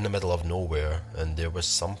were in the middle of nowhere, and there was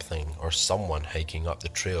something or someone hiking up the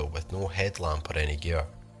trail with no headlamp or any gear.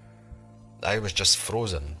 I was just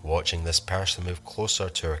frozen watching this person move closer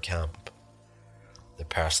to our camp. The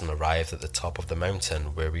person arrived at the top of the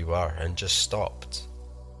mountain where we were and just stopped.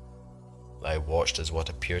 I watched as what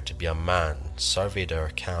appeared to be a man surveyed our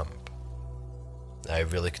camp. I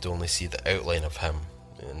really could only see the outline of him,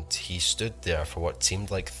 and he stood there for what seemed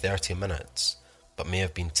like 30 minutes, but may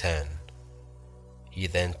have been 10. He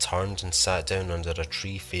then turned and sat down under a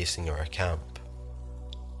tree facing our camp.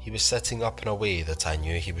 He was sitting up in a way that I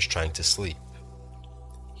knew he was trying to sleep.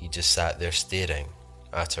 He just sat there staring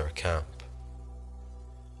at our camp.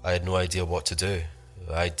 I had no idea what to do.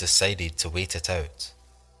 I decided to wait it out.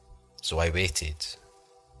 So I waited,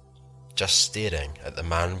 just staring at the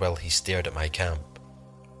man while he stared at my camp.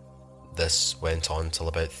 This went on till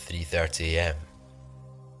about 3:30 a.m.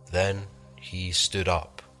 Then he stood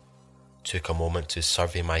up, took a moment to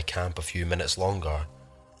survey my camp a few minutes longer,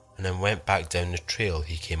 and then went back down the trail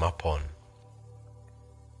he came up on.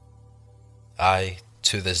 I,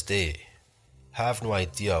 to this day, have no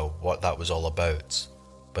idea what that was all about,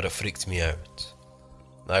 but it freaked me out.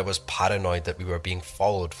 I was paranoid that we were being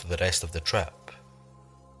followed for the rest of the trip.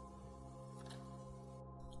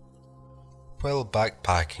 While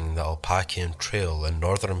backpacking the Alpakian Trail in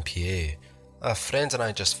northern PA, a friend and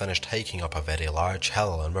I just finished hiking up a very large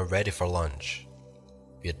hill and were ready for lunch.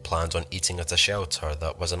 We had planned on eating at a shelter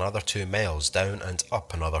that was another 2 miles down and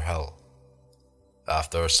up another hill.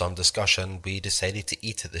 After some discussion, we decided to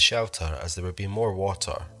eat at the shelter as there would be more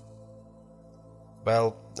water.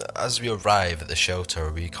 Well, as we arrive at the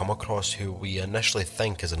shelter, we come across who we initially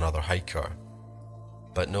think is another hiker.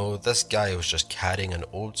 But no, this guy was just carrying an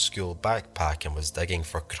old school backpack and was digging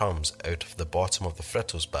for crumbs out of the bottom of the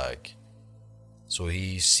Fritos bag. So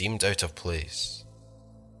he seemed out of place.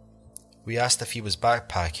 We asked if he was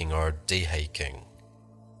backpacking or day hiking.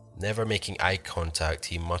 Never making eye contact,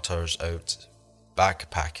 he mutters out,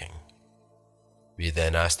 backpacking. We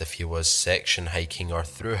then asked if he was section hiking or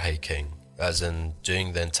through hiking, as in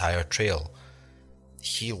doing the entire trail.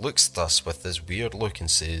 He looks at us with this weird look and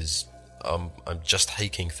says, I'm just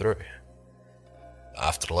hiking through.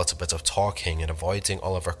 After a little bit of talking and avoiding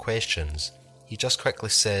all of our questions, he just quickly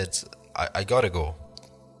said, I gotta go.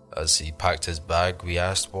 As he packed his bag, we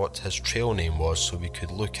asked what his trail name was so we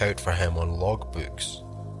could look out for him on logbooks.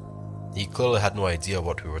 He clearly had no idea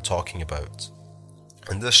what we were talking about.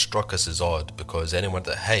 And this struck us as odd because anyone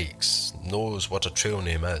that hikes knows what a trail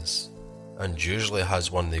name is, and usually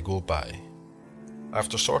has one they go by.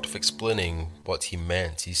 After sort of explaining what he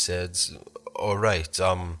meant, he said, "Alright,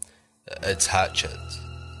 it's Hatchet."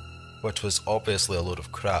 Which was obviously a load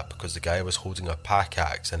of crap because the guy was holding a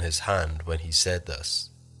packaxe in his hand when he said this.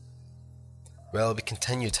 Well, we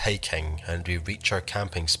continued hiking and we reached our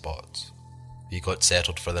camping spot. We got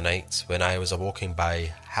settled for the night when I was awoken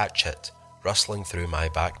by Hatchet rustling through my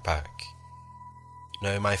backpack.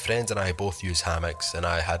 Now, my friend and I both use hammocks, and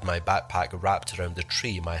I had my backpack wrapped around the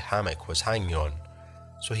tree my hammock was hanging on,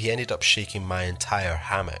 so he ended up shaking my entire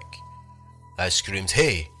hammock. I screamed,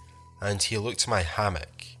 "Hey!" and he looked at my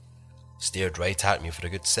hammock, stared right at me for a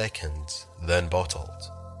good second, then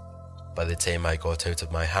bottled. By the time I got out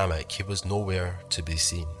of my hammock, he was nowhere to be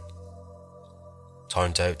seen.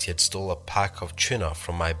 Turned out he had stole a pack of tuna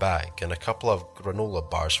from my bag and a couple of granola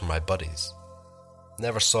bars from my buddies.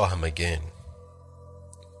 Never saw him again.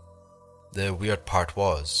 The weird part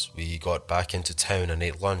was, we got back into town and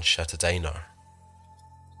ate lunch at a diner.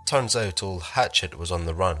 Turns out old Hatchet was on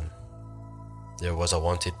the run. There was a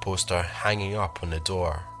wanted poster hanging up on the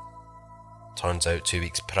door. Turns out 2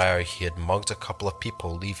 weeks prior he had mugged a couple of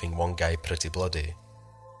people, leaving one guy pretty bloody.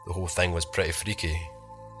 The whole thing was pretty freaky.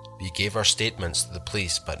 We gave our statements to the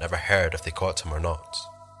police but never heard if they caught him or not.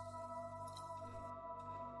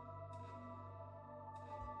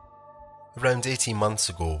 Around 18 months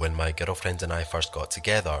ago, when my girlfriend and I first got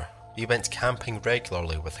together, we went camping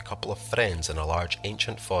regularly with a couple of friends in a large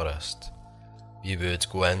ancient forest. We would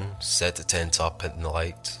go in, set the tent up in the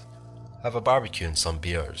light, have a barbecue and some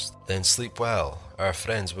beers, then sleep well, our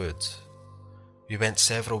friends would. We went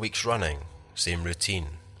several weeks running, same routine,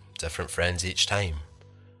 different friends each time,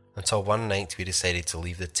 until one night we decided to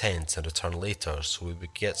leave the tent and return later so we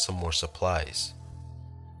would get some more supplies.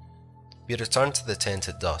 We returned to the tent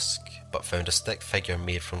at dusk, but found a stick figure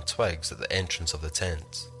made from twigs at the entrance of the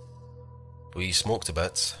tent. We smoked a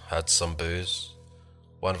bit, had some booze.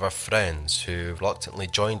 One of our friends, who reluctantly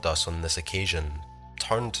joined us on this occasion,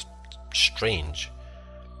 turned strange.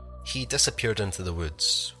 He disappeared into the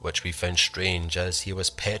woods, which we found strange as he was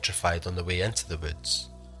petrified on the way into the woods.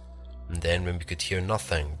 And then when we could hear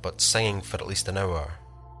nothing but singing for at least an hour.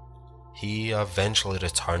 He eventually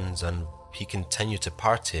returned and he continued to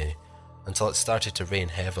party until it started to rain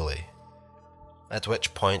heavily, at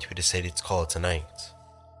which point we decided to call it a night.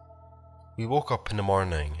 We woke up in the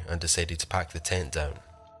morning and decided to pack the tent down.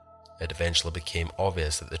 It eventually became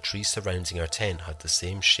obvious that the trees surrounding our tent had the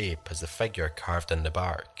same shape as the figure carved in the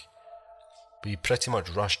bark. We pretty much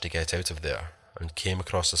rushed to get out of there and came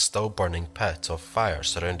across a still burning pit of fire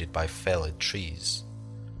surrounded by felled trees.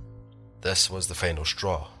 This was the final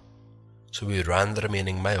straw, so we ran the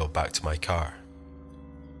remaining mile back to my car.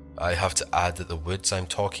 I have to add that the woods I'm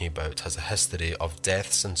talking about has a history of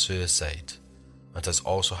deaths and suicide, and has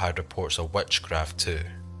also had reports of witchcraft too.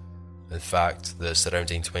 In fact, the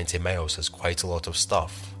surrounding 20 miles has quite a lot of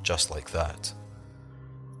stuff just like that.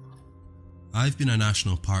 I've been a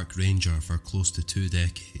national park ranger for close to 2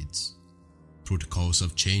 decades. Protocols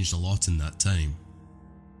have changed a lot in that time.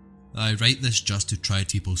 I write this just to try to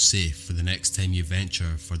keep people safe for the next time you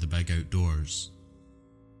venture for the big outdoors.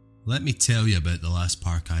 Let me tell you about the last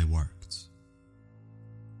park I worked.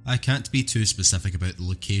 I can't be too specific about the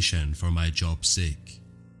location for my job's sake.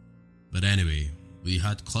 But anyway, we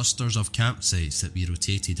had clusters of campsites that we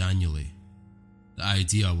rotated annually. The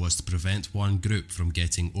idea was to prevent one group from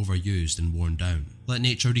getting overused and worn down. Let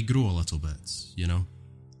nature regrow a little bit, you know?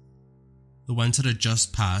 The winter had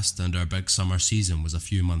just passed and our big summer season was a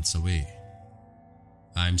few months away.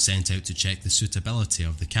 I'm sent out to check the suitability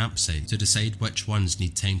of the campsite to decide which ones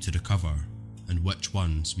need time to recover and which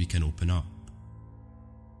ones we can open up.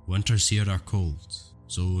 Winters here are cold,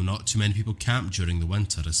 so not too many people camp during the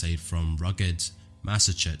winter aside from rugged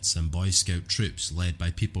Massachusets and Boy Scout troops led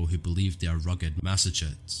by people who believed they are rugged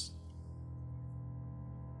Massachusets.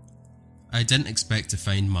 I didn't expect to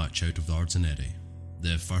find much out of the ordinary.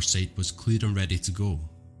 The first site was clear and ready to go.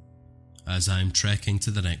 As I'm trekking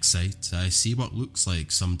to the next site, I see what looks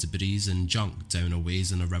like some debris and junk down a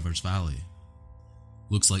ways in a river's valley.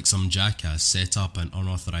 Looks like some jackass set up an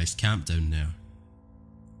unauthorised camp down there,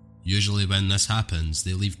 Usually when this happens,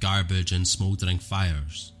 they leave garbage and smouldering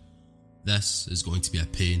fires. This is going to be a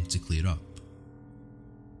pain to clear up.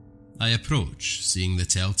 I approach, seeing the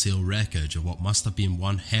telltale wreckage of what must have been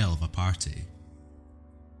one hell of a party.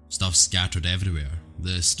 Stuff scattered everywhere,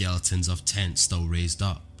 the skeletons of tents still raised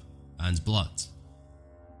up, and blood.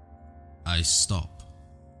 I stop,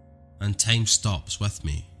 and time stops with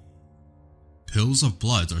me. Pools of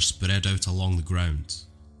blood are spread out along the ground,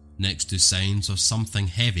 next to signs of something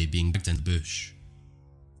heavy being dragged in the bush.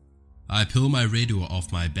 I pull my radio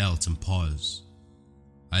off my belt and pause.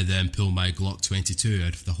 I then pull my Glock 22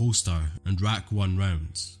 out of the holster and rack one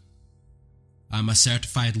round. I'm a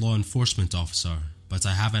certified law enforcement officer, but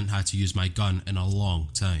I haven't had to use my gun in a long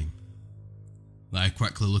time. I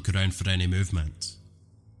quickly look around for any movement,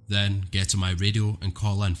 then get on my radio and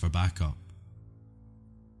call in for backup.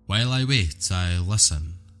 While I wait, I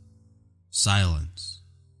listen. Silence.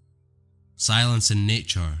 Silence in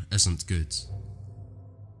nature isn't good.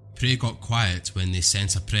 Prey got quiet when they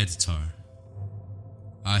sense a predator.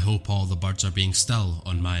 I hope all the birds are being still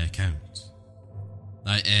on my account.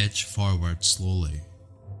 I edge forward slowly,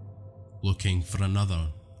 looking for another,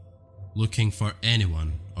 looking for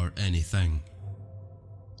anyone or anything.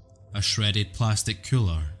 A shredded plastic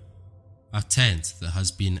cooler, a tent that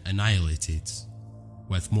has been annihilated,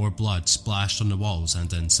 with more blood splashed on the walls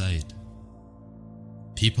and inside.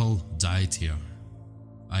 People died here.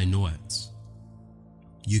 I know it.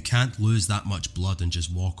 You can't lose that much blood and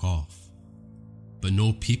just walk off. But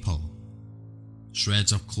no people.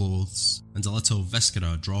 Shreds of clothes and a little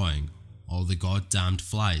viscera drawing all the goddamned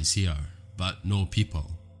flies here, but no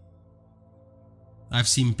people. I've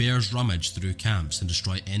seen bears rummage through camps and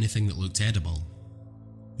destroy anything that looked edible.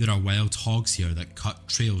 There are wild hogs here that cut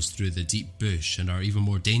trails through the deep bush and are even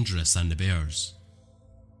more dangerous than the bears.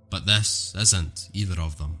 But this isn't either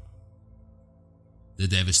of them. The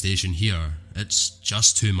devastation here, it's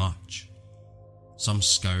just too much. Some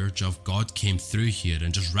scourge of God came through here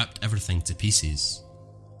and just ripped everything to pieces.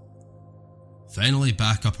 Finally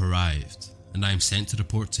backup arrived, and I am sent to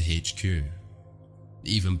report to HQ. They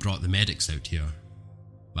even brought the medics out here.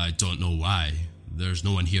 I don't know why, there's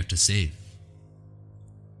no one here to save.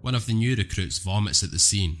 One of the new recruits vomits at the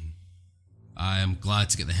scene. I am glad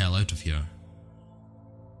to get the hell out of here.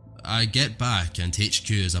 I get back and HQ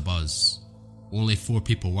is abuzz. Only 4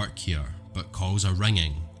 people work here, but calls are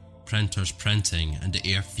ringing, printers printing, and the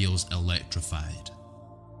air feels electrified.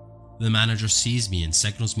 The manager sees me and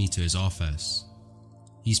signals me to his office.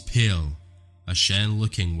 He's pale, a Shen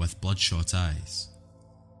looking with bloodshot eyes.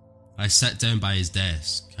 I sit down by his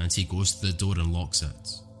desk and he goes to the door and locks it.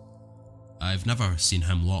 I've never seen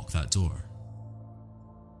him lock that door.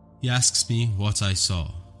 He asks me what I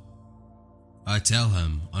saw. I tell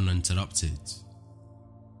him uninterrupted.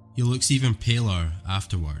 He looks even paler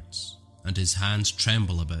afterwards, and his hands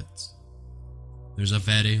tremble a bit. There's a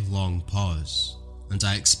very long pause, and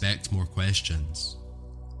I expect more questions.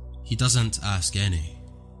 He doesn't ask any.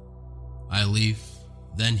 I leave,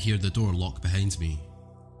 then hear the door lock behind me.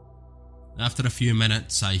 After a few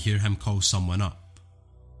minutes, I hear him call someone up,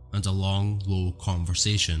 and a long, low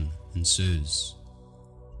conversation ensues.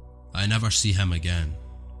 I never see him again.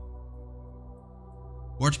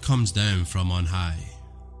 Word comes down from on high.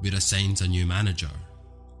 We're assigned a new manager,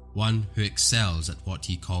 one who excels at what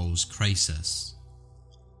he calls crisis.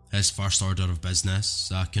 His first order of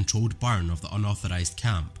business, a controlled burn of the unauthorized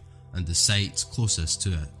camp and the site closest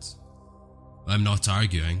to it. I'm not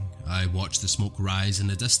arguing, I watch the smoke rise in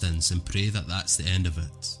the distance and pray that that's the end of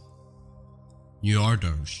it. New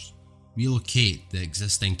orders. Relocate the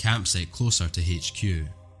existing campsite closer to HQ.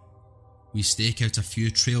 We stake out a few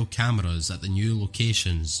trail cameras at the new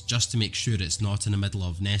locations just to make sure it's not in the middle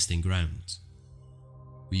of nesting ground.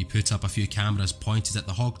 We put up a few cameras pointed at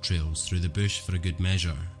the hog trails through the bush for a good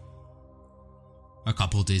measure. A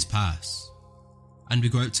couple days pass, and we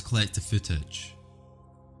go out to collect the footage.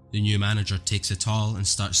 The new manager takes it all and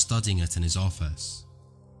starts studying it in his office.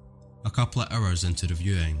 A couple of hours into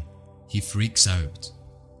reviewing, he freaks out,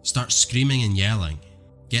 starts screaming and yelling,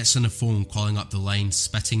 gets on the phone calling up the line,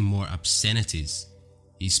 spitting more obscenities.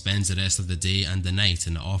 He spends the rest of the day and the night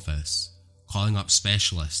in the office, calling up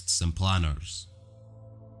specialists and planners.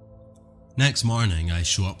 Next morning I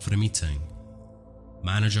show up for a meeting.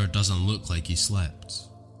 Manager doesn't look like he slept.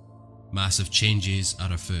 Massive changes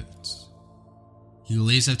are afoot. He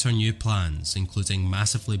lays out our new plans, including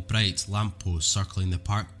massively bright lampposts circling the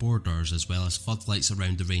park borders as well as floodlights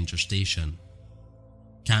around the ranger station.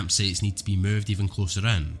 Campsites need to be moved even closer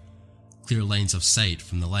in, clear lines of sight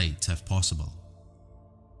from the light if possible.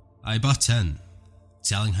 I butt in,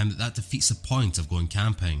 telling him that defeats the point of going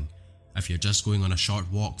camping, If you're just going on a short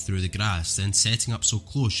walk through the grass, then setting up so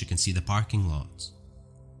close you can see the parking lot.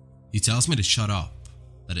 He tells me to shut up,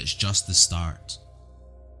 that it's just the start.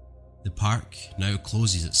 The park now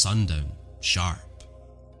closes at sundown, sharp.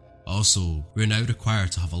 Also, we're now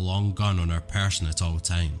required to have a long gun on our person at all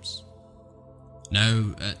times.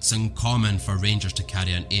 Now, it's uncommon for rangers to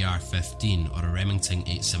carry an AR-15 or a Remington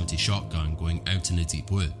 870 shotgun going out in the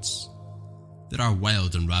deep woods. There are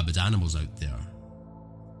wild and rabid animals out there.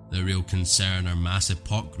 The real concern are massive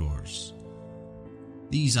pot growers.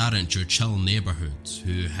 These aren't your chill neighbourhoods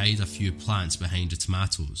who hide a few plants behind the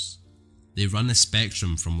tomatoes. They run the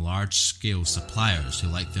spectrum from large-scale suppliers who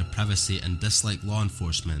like their privacy and dislike law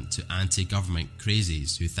enforcement to anti-government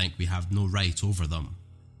crazies who think we have no right over them.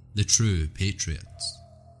 The true patriots.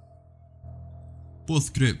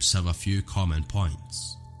 Both groups have a few common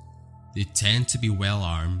points. They tend to be well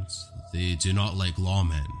armed, they do not like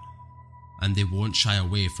lawmen, and they won't shy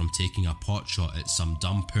away from taking a pot shot at some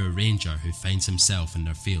dumb poor ranger who finds himself in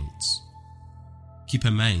their fields. Keep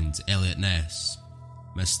in mind, Elliot Ness,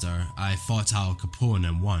 Mr. I fought Al Capone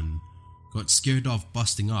and won, got scared off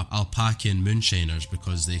busting up Alpacan moonshiners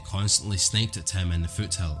because they constantly sniped at him in the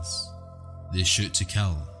foothills. They shoot to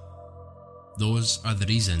kill. Those are the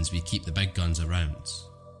reasons we keep the big guns around,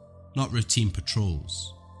 not routine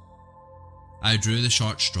patrols. I drew the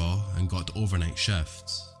short straw and got the overnight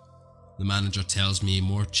shift. The manager tells me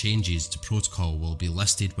more changes to protocol will be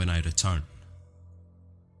listed when I return.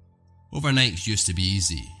 Overnights used to be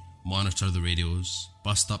easy. Monitor the radios,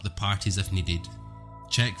 bust up the parties if needed,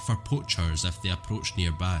 check for poachers if they approach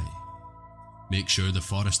nearby, make sure the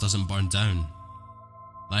forest doesn't burn down.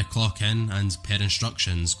 I clock in and per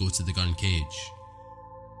instructions go to the gun cage.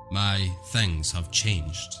 My things have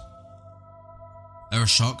changed. Our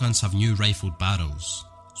shotguns have new rifled barrels,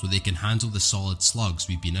 so they can handle the solid slugs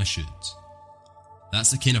we've been issued.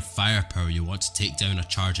 That's the kind of firepower you want to take down a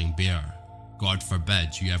charging bear, God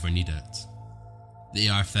forbid you ever need it. The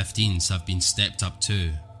AR-15s have been stepped up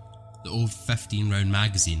too. The old 15-round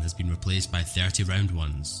magazine has been replaced by 30-round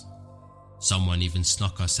ones. Someone even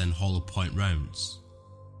snuck us in hollow point rounds.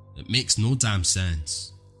 It makes no damn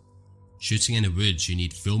sense. Shooting in the woods, you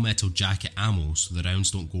need full metal jacket ammo so the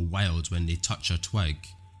rounds don't go wild when they touch a twig.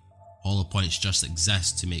 Hollow points just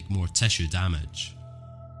exist to make more tissue damage.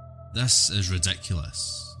 This is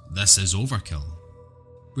ridiculous. This is overkill.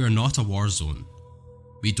 We are not a war zone.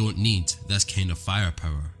 We don't need this kind of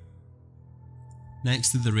firepower.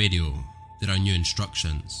 Next to the radio, there are new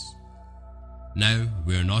instructions. Now,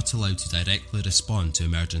 we are not allowed to directly respond to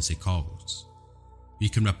emergency calls. We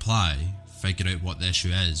can reply, figure out what the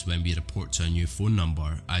issue is when we report to a new phone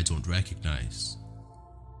number I don't recognise.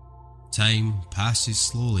 Time passes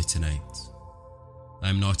slowly tonight.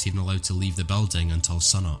 I'm not even allowed to leave the building until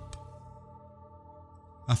sunup.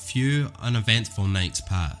 A few uneventful nights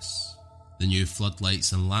pass. The new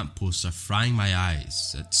floodlights and lampposts are frying my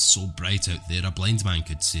eyes. It's so bright out there a blind man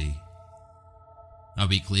could see. A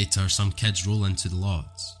week later, some kids roll into the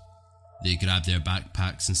lot. They grab their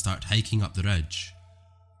backpacks and start hiking up the ridge.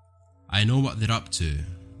 I know what they're up to.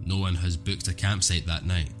 No one has booked a campsite that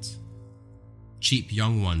night. Cheap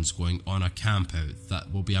young ones going on a camp out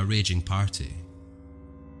that will be a raging party.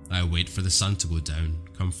 I wait for the sun to go down,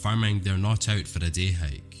 confirming they're not out for a day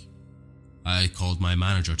hike. I called my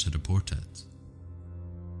manager to report it.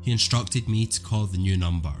 He instructed me to call the new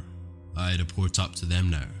number. I report up to them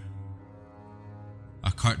now.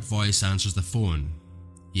 A curt voice answers the phone.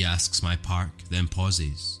 He asks my park, then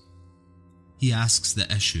pauses. He asks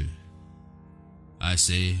the issue. I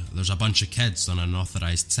say, there's a bunch of kids on an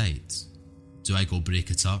unauthorised site. Do I go break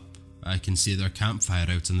it up? I can see their campfire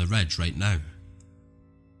out on the ridge right now.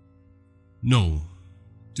 No,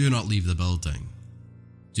 do not leave the building.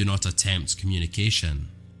 Do not attempt communication.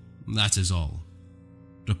 That is all.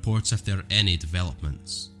 Report if there are any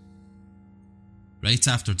developments. Right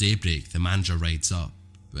after daybreak, the manager rides up.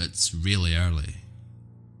 It's really early.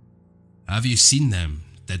 Have you seen them?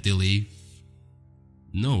 Did they leave?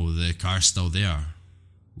 No, the car's still there.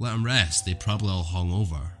 Let them rest, they probably all hung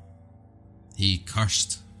over. He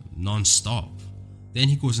cursed non-stop. Then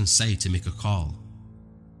he goes inside to make a call.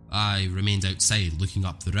 I remained outside looking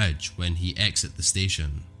up the ridge when he exited the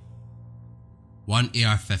station. One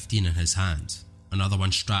AR-15 in his hand, another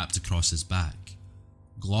one strapped across his back.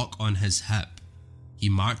 Glock on his hip. He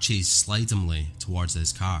marches slidingly towards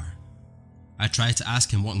his car. I try to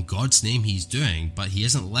ask him what in God's name he's doing, but he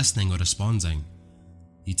isn't listening or responding.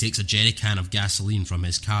 He takes a jerry can of gasoline from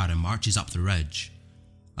his car and marches up the ridge.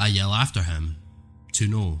 I yell after him. To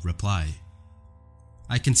no reply.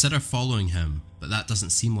 I consider following him, but that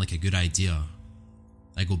doesn't seem like a good idea.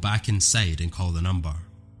 I go back inside and call the number.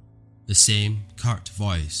 The same curt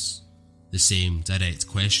voice, the same direct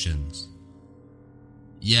questions.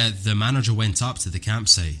 Yet the manager went up to the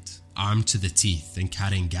campsite, armed to the teeth and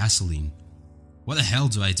carrying gasoline. What the hell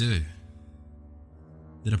do I do?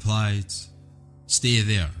 They replied, "Stay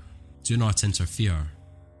there, do not interfere,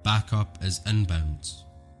 backup is inbound,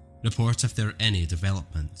 report if there are any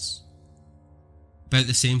developments." About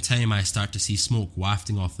the same time I start to see smoke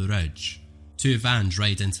wafting off the ridge. 2 vans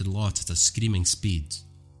ride into the lot at a screaming speed.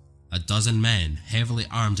 A dozen men, heavily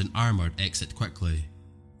armed and armoured, exit quickly.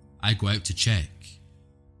 I go out to check.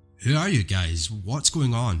 "Who are you guys? What's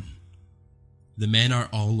going on?" The men are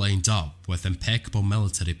all lined up with impeccable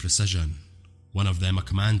military precision. One of them, a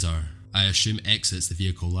commander, I assume exits the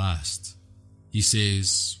vehicle last. He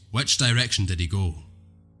says, "Which direction did he go?"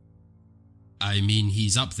 "I mean,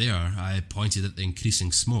 he's up there." I pointed at the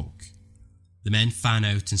increasing smoke. The men fan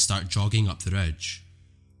out and start jogging up the ridge.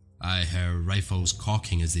 I hear rifles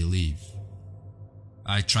cocking as they leave.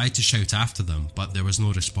 I tried to shout after them, but there was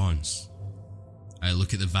no response. I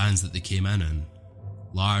look at the vans that they came in.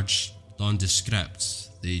 Large,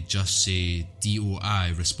 nondescript, they just say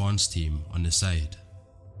DOI response team on the side.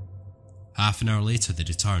 Half an hour later they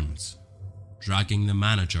returned, dragging the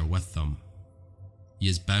manager with them. He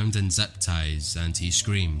is bound in zip ties and he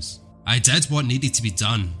screams, "I did what needed to be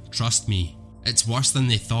done, trust me. It's worse than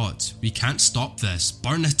they thought. We can't stop this.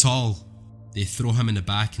 Burn it all." They throw him in the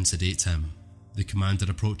back and sedate him. The commander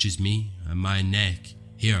approaches me and my neck,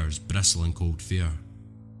 hairs bristle in cold fear.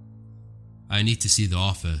 I need to see the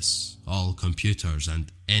office. All computers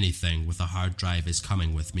and anything with a hard drive is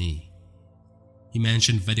coming with me. He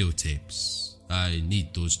mentioned videotapes. I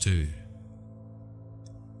need those too.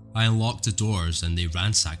 I unlock the doors and they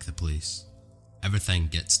ransack the place. Everything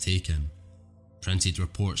gets taken. Printed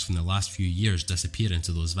reports from the last few years disappear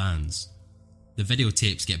into those vans. The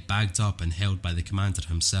videotapes get bagged up and held by the commander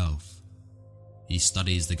himself. He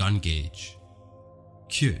studies the gun gauge.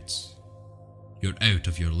 "Cute. You're out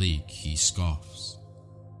of your league," he scoffs.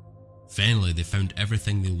 Finally, they found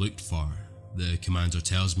everything they looked for. The commander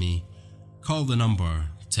tells me, "Call the number,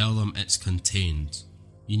 tell them it's contained.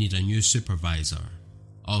 You need a new supervisor.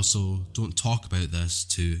 Also, don't talk about this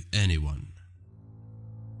to anyone."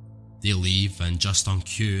 They leave and just on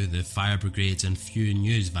cue, the fire brigade and few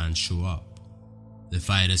news vans show up. The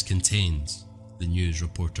fire is contained, the news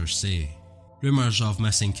reporters say. Rumours of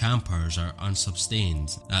missing campers are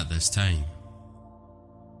unsubstantiated at this time.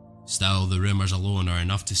 Still, the rumours alone are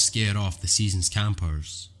enough to scare off the season's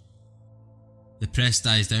campers. The press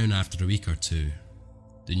dies down after a week or two.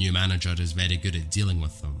 The new manager is very good at dealing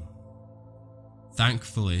with them.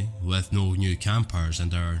 Thankfully, with no new campers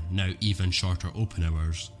and our now even shorter open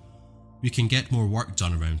hours, we can get more work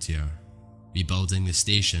done around here. Rebuilding the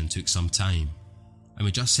station took some time, and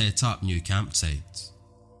we just set up new campsites.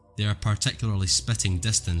 They are particularly spitting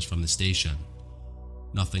distance from the station.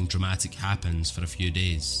 Nothing dramatic happens for a few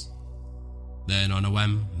days. Then on a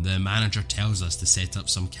whim, the manager tells us to set up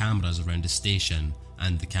some cameras around the station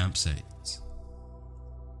and the campsite.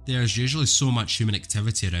 There's usually so much human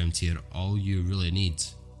activity around here, all you really need.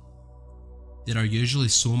 All you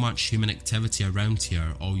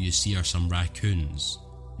see are some raccoons,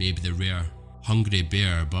 maybe the rare hungry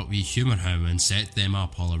bear, but we humour him and set them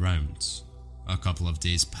up all around. A couple of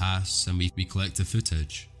days pass and we collect the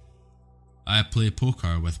footage. I play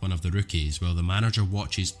poker with one of the rookies while the manager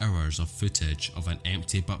watches hours of footage of an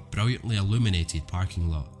empty but brilliantly illuminated parking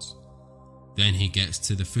lot. Then he gets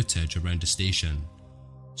to the footage around the station.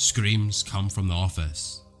 Screams come from the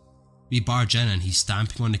office. We barge in and he's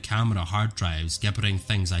stamping on the camera hard drives, gibbering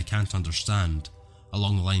things I can't understand,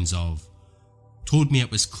 along the lines of, "Told me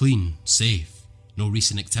it was clean, safe, no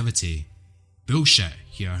recent activity. Bullshit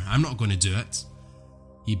here, I'm not going to do it."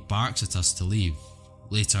 He barks at us to leave.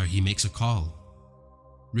 Later he makes a call.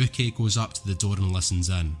 Rookie goes up to the door and listens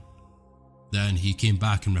in. Then he came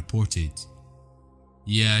back and reported.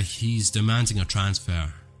 Yeah, he's demanding a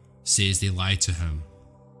transfer. Says they lied to him.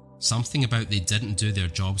 Something about they didn't do their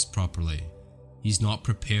jobs properly. He's not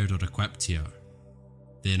prepared or equipped here.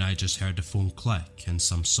 Then I just heard the phone click and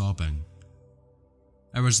some sobbing.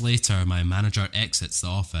 Hours later, my manager exits the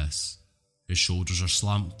office. His shoulders are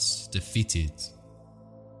slumped, defeated.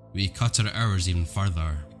 We cut our hours even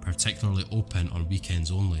further, particularly open on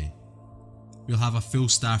weekends only. We'll have a full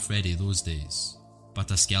staff ready those days,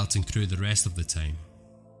 but a skeleton crew the rest of the time.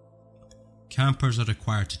 Campers are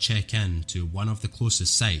required to check in to one of the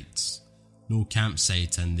closest sites, no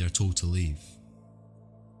campsite, and they're told to leave.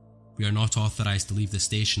 We are not authorised to leave the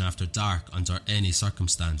station after dark under any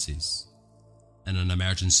circumstances. In an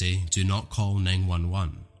emergency, do not call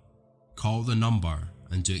 911. Call the number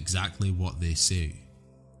and do exactly what they say.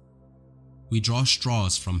 We draw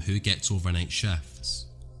straws from who gets overnight shifts.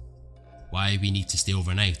 Why we need to stay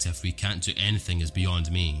overnight if we can't do anything is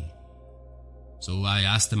beyond me. So I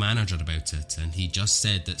asked the manager about it, and he just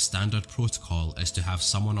said that standard protocol is to have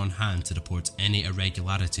someone on hand to report any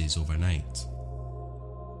irregularities overnight.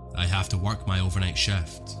 I have to work my overnight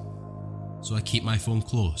shift, so I keep my phone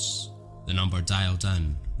close, the number dialed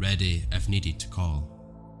in, ready if needed to call.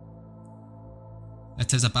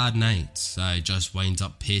 It is a bad night. I just wind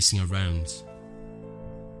up pacing around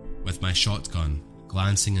with my shotgun,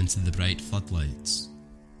 glancing into the bright floodlights,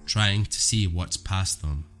 trying to see what's past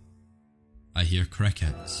them. I hear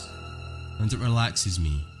crickets, and it relaxes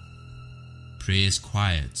me. Prey is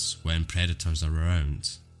quiet when predators are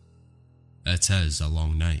around. It is a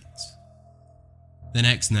long night. The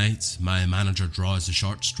next night, my manager draws the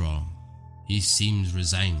short straw. He seems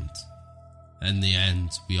resigned. In the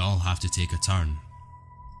end, we all have to take a turn.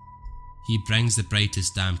 He brings the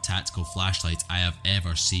brightest damn tactical flashlight I have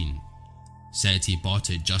ever seen. Said he bought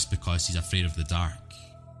it just because he's afraid of the dark.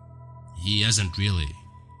 He isn't really.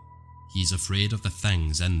 He's afraid of the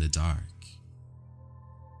things in the dark.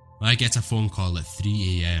 I get a phone call at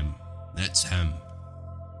 3 AM. It's him.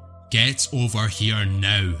 Get over here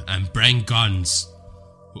now and bring guns.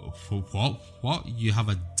 What? You have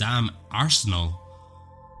a damn arsenal?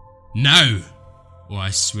 Now! Oh, I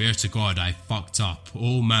swear to God I fucked up.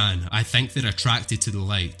 Oh man, I think they're attracted to the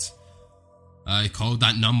light. I called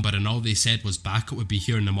that number and all they said was backup would be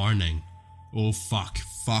here in the morning. Oh fuck.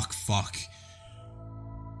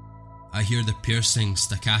 I hear the piercing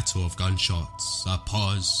staccato of gunshots. A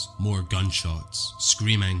pause, more gunshots.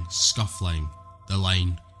 Screaming, scuffling. The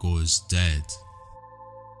line goes dead.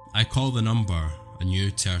 I call the number. A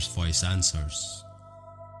new terse voice answers.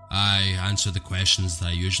 I answer the questions that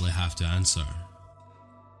I usually have to answer.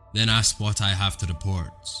 Then ask what I have to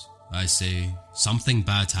report. I say, something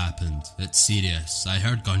bad happened. It's serious. I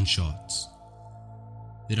heard gunshots.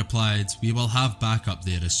 They replied, we will have backup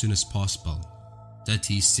there as soon as possible. Did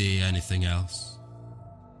he say anything else?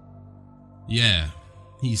 Yeah,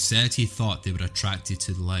 he said he thought they were attracted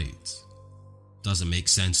to the light. Doesn't make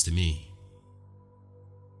sense to me.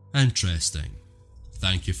 Interesting.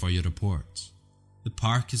 Thank you for your report. The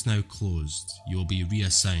park is now closed. You will be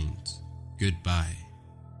reassigned. Goodbye.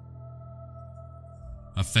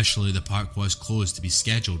 Officially, the park was closed to be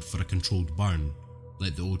scheduled for a controlled burn.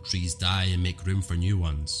 Let the old trees die and make room for new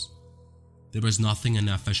ones. There was nothing in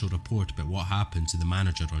the official report about what happened to the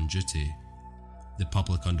manager on duty. The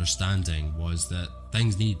public understanding was that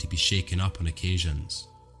things needed to be shaken up on occasions.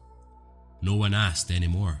 No one asked any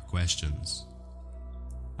more questions.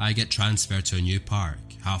 I get transferred to a new park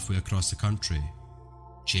halfway across the country.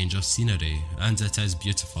 Change of scenery, and it is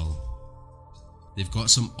beautiful. They've got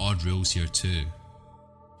some odd rules here too.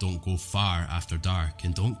 Don't go far after dark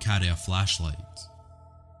and don't carry a flashlight.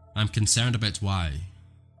 I'm concerned about why.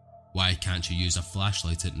 Why can't you use a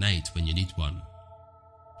flashlight at night when you need one?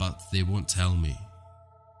 But they won't tell me.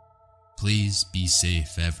 Please be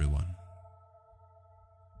safe, everyone.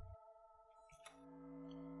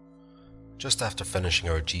 Just after finishing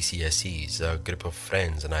our GCSEs, a group of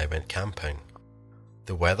friends and I went camping.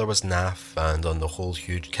 The weather was naff, and on the whole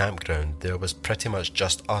huge campground there was pretty much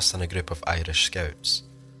just us and a group of Irish scouts.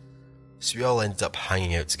 So we all ended up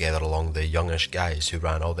hanging out together along the youngish guys who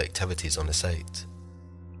ran all the activities on the site.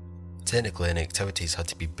 Technically, any activities had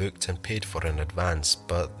to be booked and paid for in advance,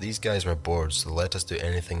 but these guys were bored, so they let us do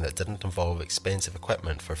anything that didn't involve expensive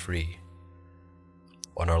equipment for free.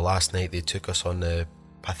 On our last night, they took us on the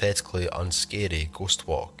pathetically unscary ghost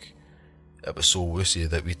walk. It was so woozy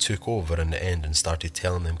that we took over in the end and started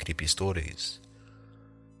telling them creepy stories.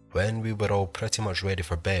 When we were all pretty much ready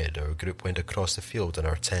for bed, our group went across the field in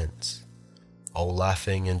our tents, all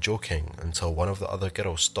laughing and joking until one of the other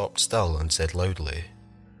girls stopped still and said loudly,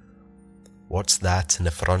 "What's that in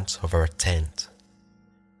the front of our tent?"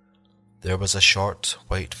 There was a short,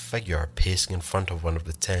 white figure pacing in front of one of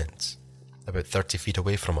the tents, about 30 feet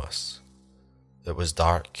away from us. It was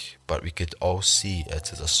dark, but we could all see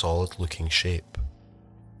it as a solid-looking shape.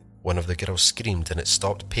 One of the girls screamed and it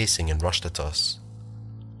stopped pacing and rushed at us.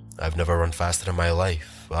 I've never run faster in my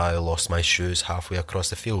life. I lost my shoes halfway across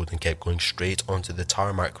the field and kept going straight onto the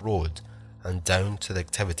tarmac road and down to the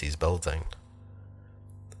activities building.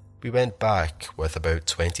 We went back with about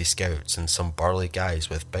 20 scouts and some burly guys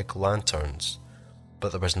with big lanterns,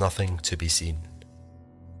 but there was nothing to be seen.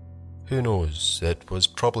 Who knows, it was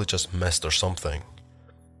probably just mist or something,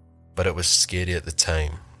 but it was scary at the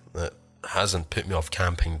time. It hasn't put me off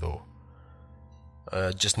camping though.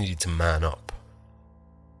 I just needed to man up.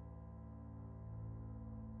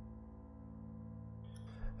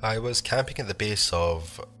 I was camping at the base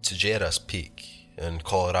of Tijeras Peak in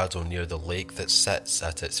Colorado near the lake that sits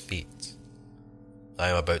at its feet. I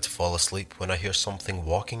am about to fall asleep when I hear something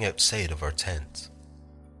walking outside of our tent.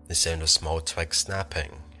 The sound of small twigs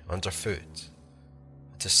snapping underfoot.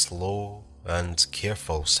 It is slow and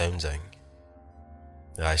careful sounding.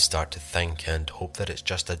 I start to think and hope that it's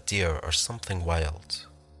just a deer or something wild.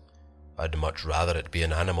 I'd much rather it be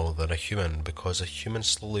an animal than a human, because a human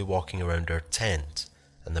slowly walking around our tent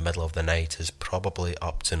in the middle of the night is probably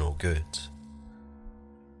up to no good.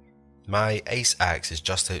 My ice axe is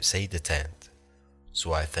just outside the tent,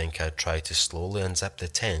 so I think I'd try to slowly unzip the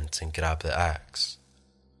tent and grab the axe.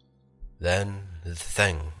 Then the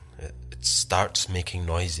thing, it starts making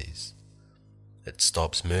noises. It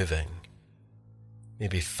stops moving,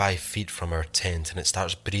 maybe 5 feet from our tent, and it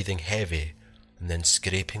starts breathing heavy and then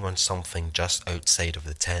scraping on something just outside of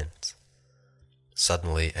the tent.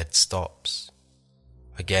 Suddenly it stops.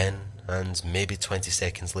 Again, and maybe 20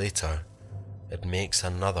 seconds later, it makes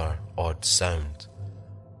another odd sound.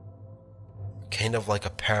 Kind of like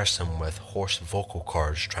a person with hoarse vocal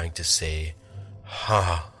cords trying to say,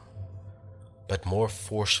 "Ha," but more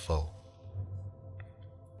forceful.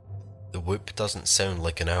 The whoop doesn't sound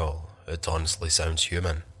like an owl, it honestly sounds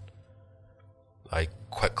human. I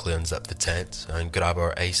quickly unzip the tent and grab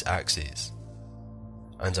our ice axes,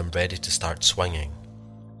 and I'm ready to start swinging.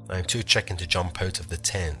 I'm too chicken to jump out of the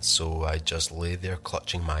tent, so I just lay there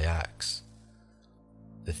clutching my axe.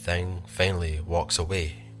 The thing finally walks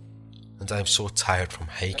away, and I'm so tired from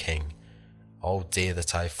hiking all day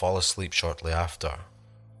that I fall asleep shortly after.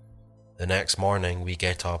 The next morning we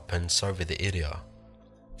get up and survey the area,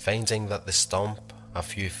 finding that the stump a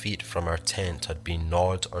few feet from our tent had been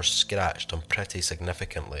gnawed or scratched on pretty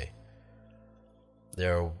significantly.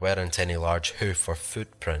 There weren't any large hoof or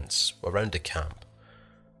footprints around the camp,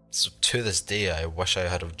 so to this day I wish I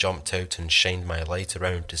had have jumped out and shined my light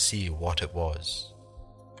around to see what it was.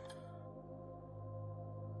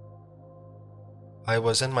 I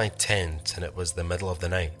was in my tent and it was the middle of the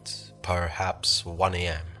night, perhaps 1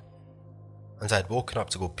 AM, and I'd woken up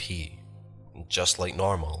to go pee. Just like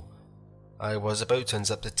normal, I was about to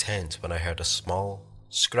unzip the tent when I heard a small,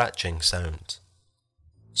 scratching sound,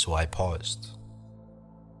 so I paused.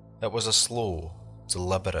 It was a slow,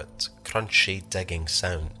 deliberate, crunchy digging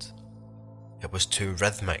sound. It was too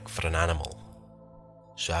rhythmic for an animal,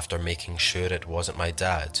 so after making sure it wasn't my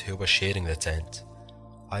dad who was sharing the tent,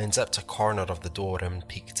 I unzipped a corner of the door and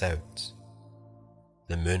peeked out.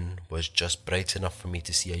 The moon was just bright enough for me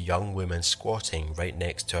to see a young woman squatting right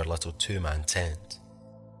next to our little two-man tent,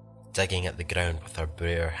 digging at the ground with her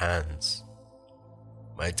bare hands.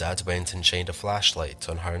 My dad went and shined a flashlight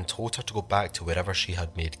on her and told her to go back to wherever she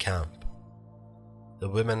had made camp. The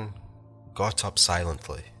woman got up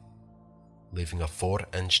silently, leaving a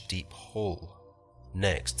 4-inch deep hole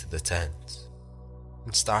next to the tent,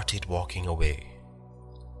 and started walking away.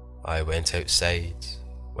 I went outside,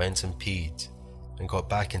 went and peed, and got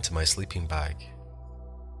back into my sleeping bag.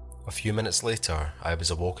 A few minutes later, I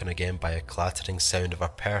was awoken again by a clattering sound of a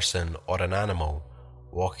person or an animal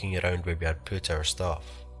walking around where we had put our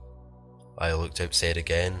stuff. I looked outside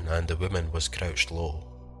again, and the woman was crouched low,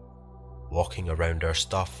 walking around our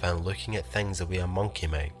stuff and looking at things the way a monkey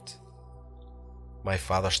might. My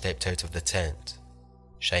father stepped out of the tent,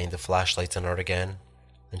 shined the flashlight on her again,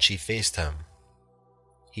 and she faced him.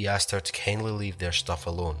 He asked her to kindly leave their stuff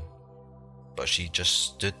alone, but she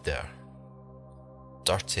just stood there,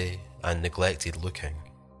 dirty and neglected looking,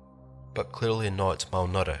 but clearly not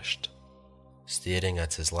malnourished, staring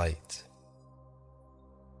at his light.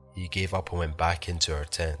 He gave up and went back into our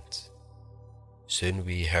tent. Soon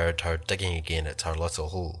we heard her digging again at our little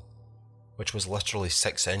hole, which was literally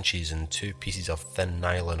 6 inches and 2 pieces of thin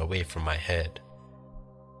nylon away from my head.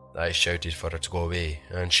 I shouted for her to go away,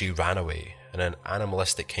 and she ran away in an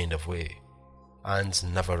animalistic kind of way,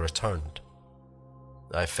 and never returned.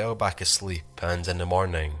 I fell back asleep, and in the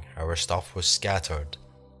morning our stuff was scattered,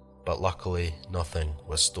 but luckily nothing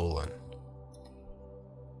was stolen.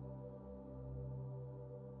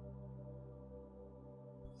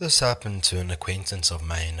 This happened to an acquaintance of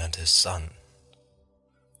mine and his son.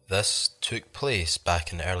 This took place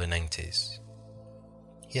back in the early 90s.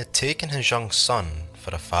 He had taken his young son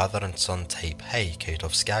for a father and son type hike out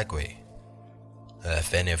of Skagway.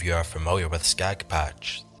 If any of you are familiar with Skag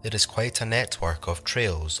Patch, there is quite a network of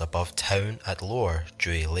trails above town at Lower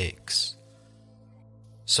Dewey Lakes.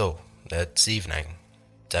 So, it's evening,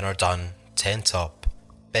 dinner done, tent up,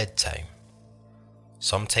 bedtime.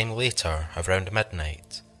 Sometime later, around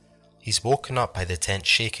midnight, he's woken up by the tent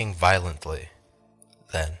shaking violently.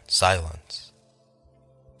 Then silence.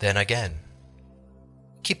 Then again.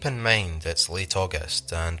 Keep in mind it's late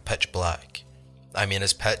August and pitch black. I mean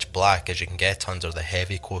as pitch black as you can get under the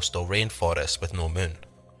heavy coastal rainforest with no moon.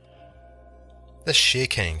 This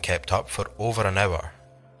shaking kept up for over an hour.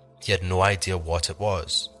 He had no idea what it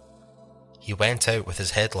was. He went out with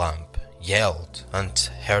his headlamp, yelled, and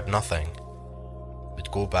heard nothing.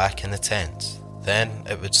 Would go back in the tent, then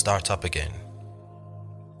it would start up again.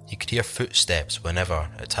 He could hear footsteps whenever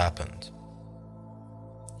it happened.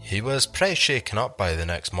 He was pretty shaken up by the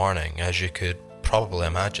next morning, as you could probably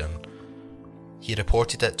imagine. He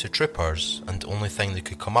reported it to troopers, and the only thing they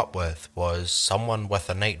could come up with was someone with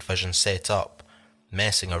a night vision set up,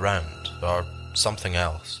 messing around, or something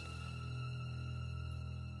else.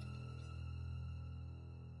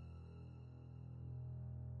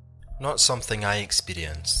 Not something I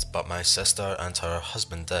experienced, but my sister and her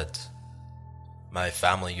husband did. My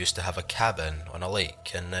family used to have a cabin on a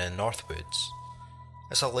lake in the Northwoods.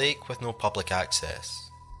 It's a lake with no public access.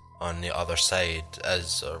 On the other side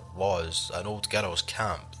is, or was, an old girls'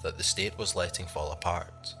 camp that the state was letting fall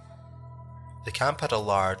apart. The camp had a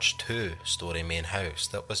large 2-story main house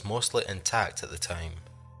that was mostly intact at the time.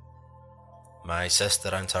 My sister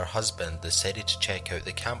and her husband decided to check out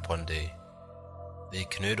the camp one day. They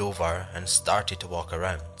canoed over and started to walk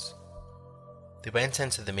around. They went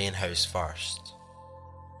into the main house first.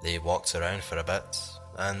 They walked around for a bit,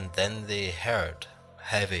 and then they heard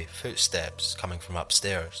heavy footsteps coming from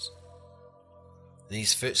upstairs.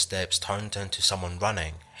 These footsteps turned into someone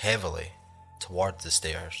running heavily toward the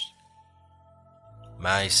stairs.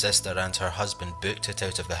 My sister and her husband booked it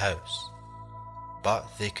out of the house,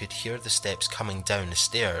 but they could hear the steps coming down the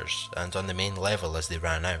stairs and on the main level as they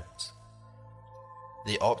ran out.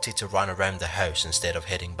 They opted to run around the house instead of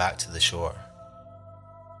heading back to the shore.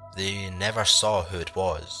 They never saw who it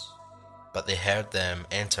was, but they heard them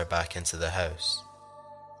enter back into the house,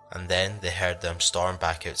 and then they heard them storm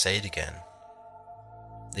back outside again.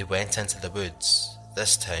 They went into the woods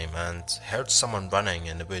this time and heard someone running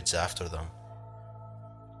in the woods after them.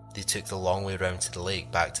 They took the long way round to the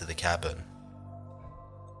lake back to the cabin.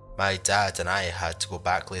 My dad and I had to go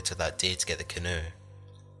back later that day to get the canoe.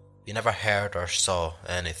 We never heard or saw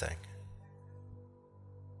anything.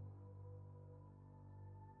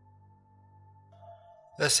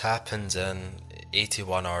 This happened in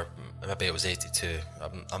 81 or maybe it was 82,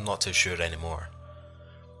 I'm not too sure anymore.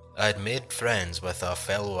 I had made friends with a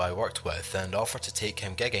fellow I worked with and offered to take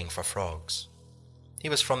him gigging for frogs. He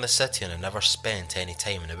was from the city and had never spent any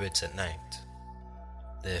time in the woods at night.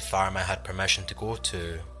 The farm I had permission to go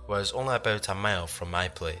to was only about a mile from my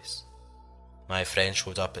place. My friend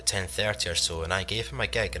showed up at 10:30 or so and I gave him a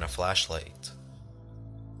gig and a flashlight.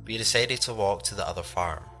 We decided to walk to the other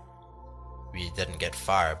farm. We didn't get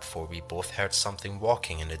far before we both heard something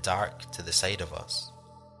walking in the dark to the side of us.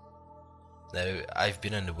 Now, I've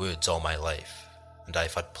been in the woods all my life, and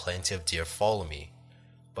I've had plenty of deer follow me,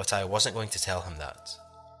 but I wasn't going to tell him that.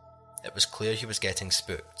 It was clear he was getting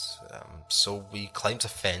spooked, so we climbed a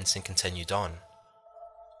fence and continued on.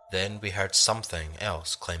 Then we heard something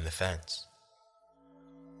else climb the fence.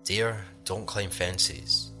 Deer don't climb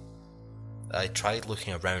fences. I tried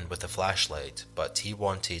looking around with a flashlight, but he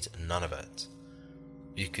wanted none of it.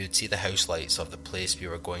 You could see the house lights of the place we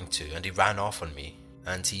were going to, and he ran off on me,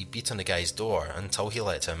 and he beat on the guy's door until he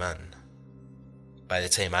let him in. By the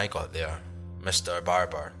time I got there, Mr.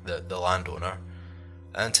 Barber, the landowner,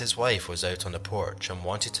 and his wife was out on the porch and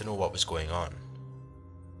wanted to know what was going on.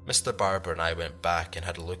 Mr. Barber and I went back and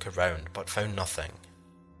had a look around, but found nothing.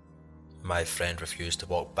 My friend refused to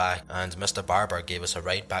walk back, and Mr. Barber gave us a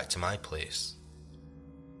ride back to my place.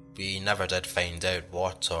 We never did find out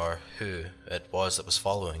what or who it was that was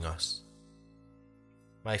following us.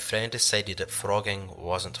 My friend decided that frogging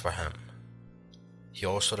wasn't for him. He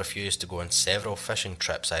also refused to go on several fishing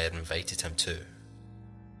trips I had invited him to.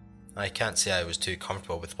 I can't say I was too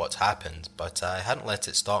comfortable with what happened, but I hadn't let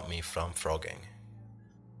it stop me from frogging.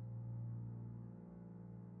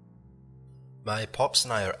 My pops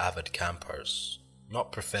and I are avid campers.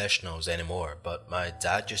 Not professionals anymore, but my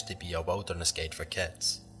dad used to be a wilderness guide for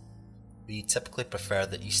kids. We typically prefer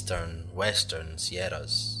the eastern, western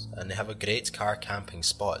Sierras, and they have a great car camping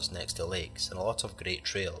spots next to lakes and a lot of great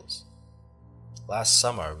trails. Last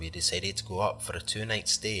summer we decided to go up for a 2-night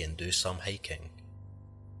stay and do some hiking.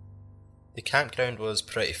 The campground was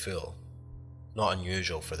pretty full, not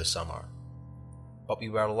unusual for the summer, but we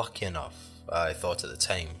were lucky enough, I thought at the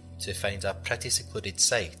time, to find a pretty secluded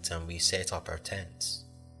site and we set up our tents.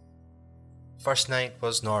 First night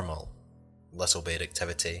was normal, little bit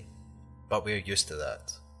activity, but we're used to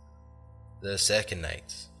that. The second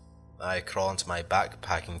night, I crawl into my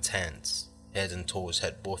backpacking tent, head and toes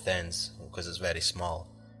hit both ends because it's very small,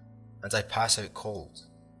 and I pass out cold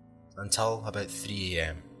until about 3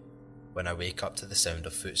 AM when I wake up to the sound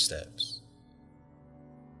of footsteps.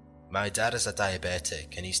 My dad is a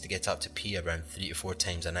diabetic and used to get up to pee around 3 to 4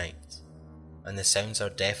 times a night, and the sounds are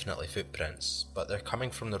definitely footprints, but they're coming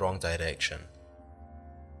from the wrong direction.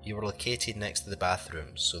 You were located next to the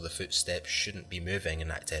bathroom, so the footsteps shouldn't be moving in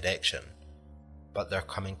that direction, but they're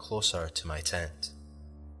coming closer to my tent.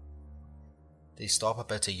 They stop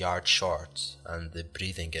about a yard short, and the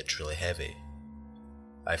breathing gets really heavy.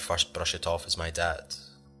 I first brush it off as my dad,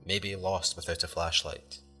 maybe lost without a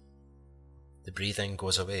flashlight. The breathing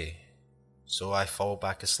goes away, so I fall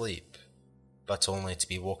back asleep, but only to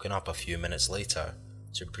be woken up a few minutes later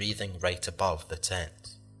to breathing right above the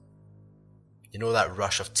tent. You know that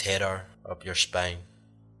rush of terror up your spine?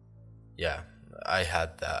 Yeah, I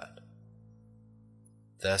had that.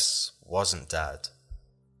 This wasn't Dad.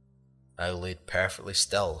 I laid perfectly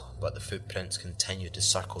still, but the footprints continued to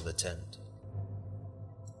circle the tent.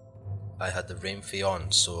 I had the rainfee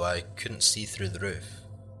on, so I couldn't see through the roof.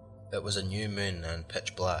 It was a new moon and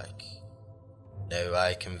pitch black. Now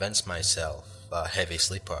I convince myself, a heavy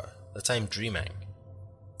sleeper, that I'm dreaming.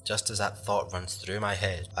 Just as that thought runs through my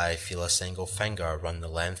head, I feel a single finger run the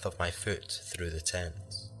length of my foot through the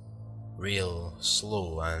tent. Real,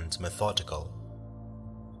 slow and methodical.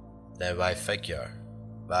 Now I figure,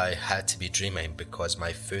 I had to be dreaming because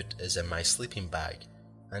my foot is in my sleeping bag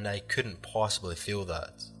and I couldn't possibly feel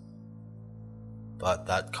that. But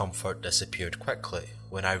that comfort disappeared quickly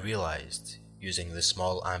when I realized, using the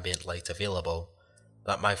small ambient light available,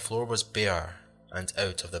 that my floor was bare and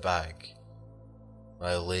out of the bag.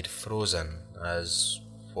 I laid frozen as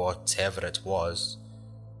whatever it was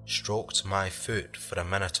stroked my foot for a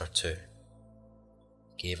minute or two,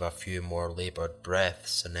 gave a few more laboured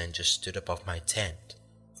breaths and then just stood above my tent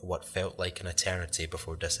for what felt like an eternity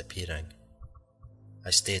before disappearing. I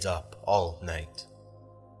stayed up all night.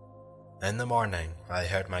 In the morning, I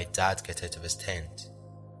heard my dad get out of his tent.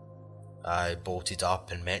 I bolted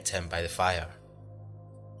up and met him by the fire.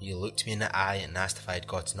 He looked me in the eye and asked if I had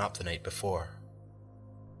gotten up the night before.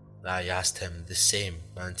 I asked him the same,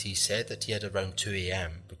 and he said that he had around 2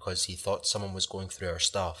 AM because he thought someone was going through our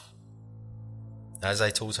stuff. As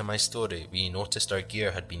I told him my story, we noticed our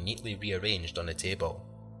gear had been neatly rearranged on the table.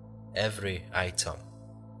 Every item.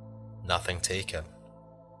 Nothing taken.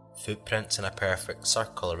 Footprints in a perfect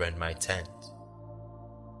circle around my tent.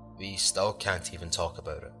 We still can't even talk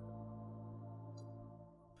about it.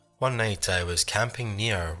 One night I was camping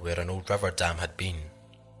near where an old river dam had been.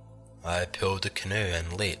 I pulled the canoe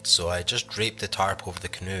in late, so I just draped the tarp over the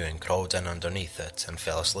canoe and crawled in underneath it and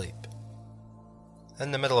fell asleep.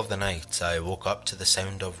 In the middle of the night, I woke up to the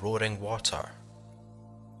sound of roaring water.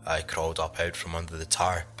 I crawled up out from under the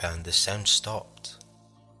tarp and the sound stopped.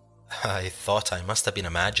 I thought I must have been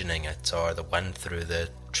imagining it, or the wind through the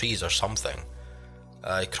trees or something.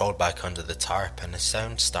 I crawled back under the tarp and the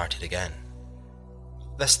sound started again.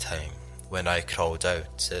 This time, when I crawled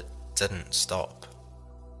out, it didn't stop.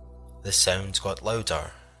 The sound got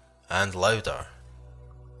louder and louder.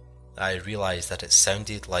 I realised that it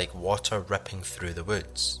sounded like water ripping through the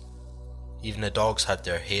woods. Even the dogs had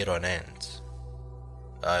their hair on end.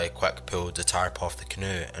 I quick pulled the tarp off the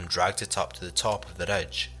canoe and dragged it up to the top of the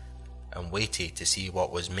ridge and waited to see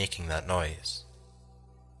what was making that noise.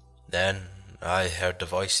 Then I heard the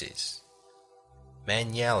voices.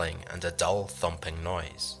 Men yelling and a dull thumping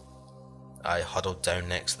noise. I huddled down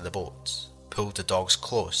next to the boat, pulled the dogs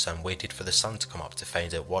close and waited for the sun to come up to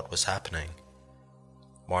find out what was happening.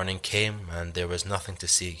 Morning came and there was nothing to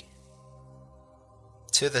see.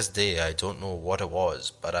 To this day I don't know what it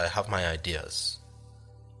was, but I have my ideas.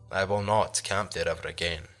 I will not camp there ever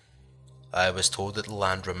again. I was told that the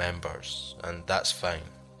land remembers, and that's fine.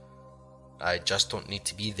 I just don't need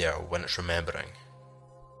to be there when it's remembering.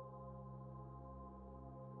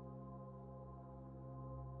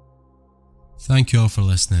 Thank you all for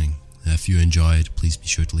listening. If you enjoyed, please be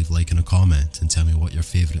sure to leave a like and a comment and tell me what your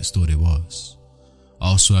favourite story was.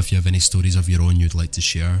 Also, if you have any stories of your own you'd like to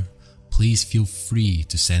share, please feel free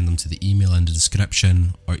to send them to the email in the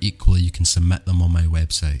description, or equally you can submit them on my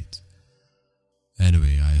website.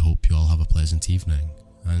 Anyway, I hope you all have a pleasant evening,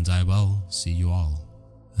 and I will see you all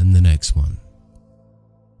in the next one.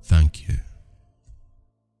 Thank you.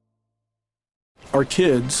 Our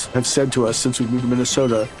kids have said to us since we moved to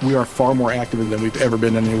Minnesota, we are far more active than we've ever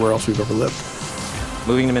been anywhere else we've ever lived.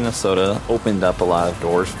 Moving to Minnesota opened up a lot of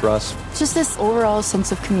doors for us. Just this overall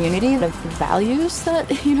sense of community, the values that,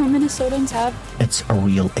 Minnesotans have. It's a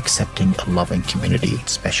real accepting, loving community,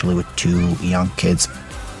 especially with 2 young kids.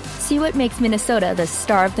 See what makes Minnesota the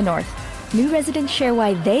star of the North. New residents share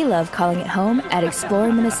why they love calling it home at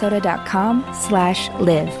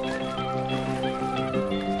exploreminnesota.com/live.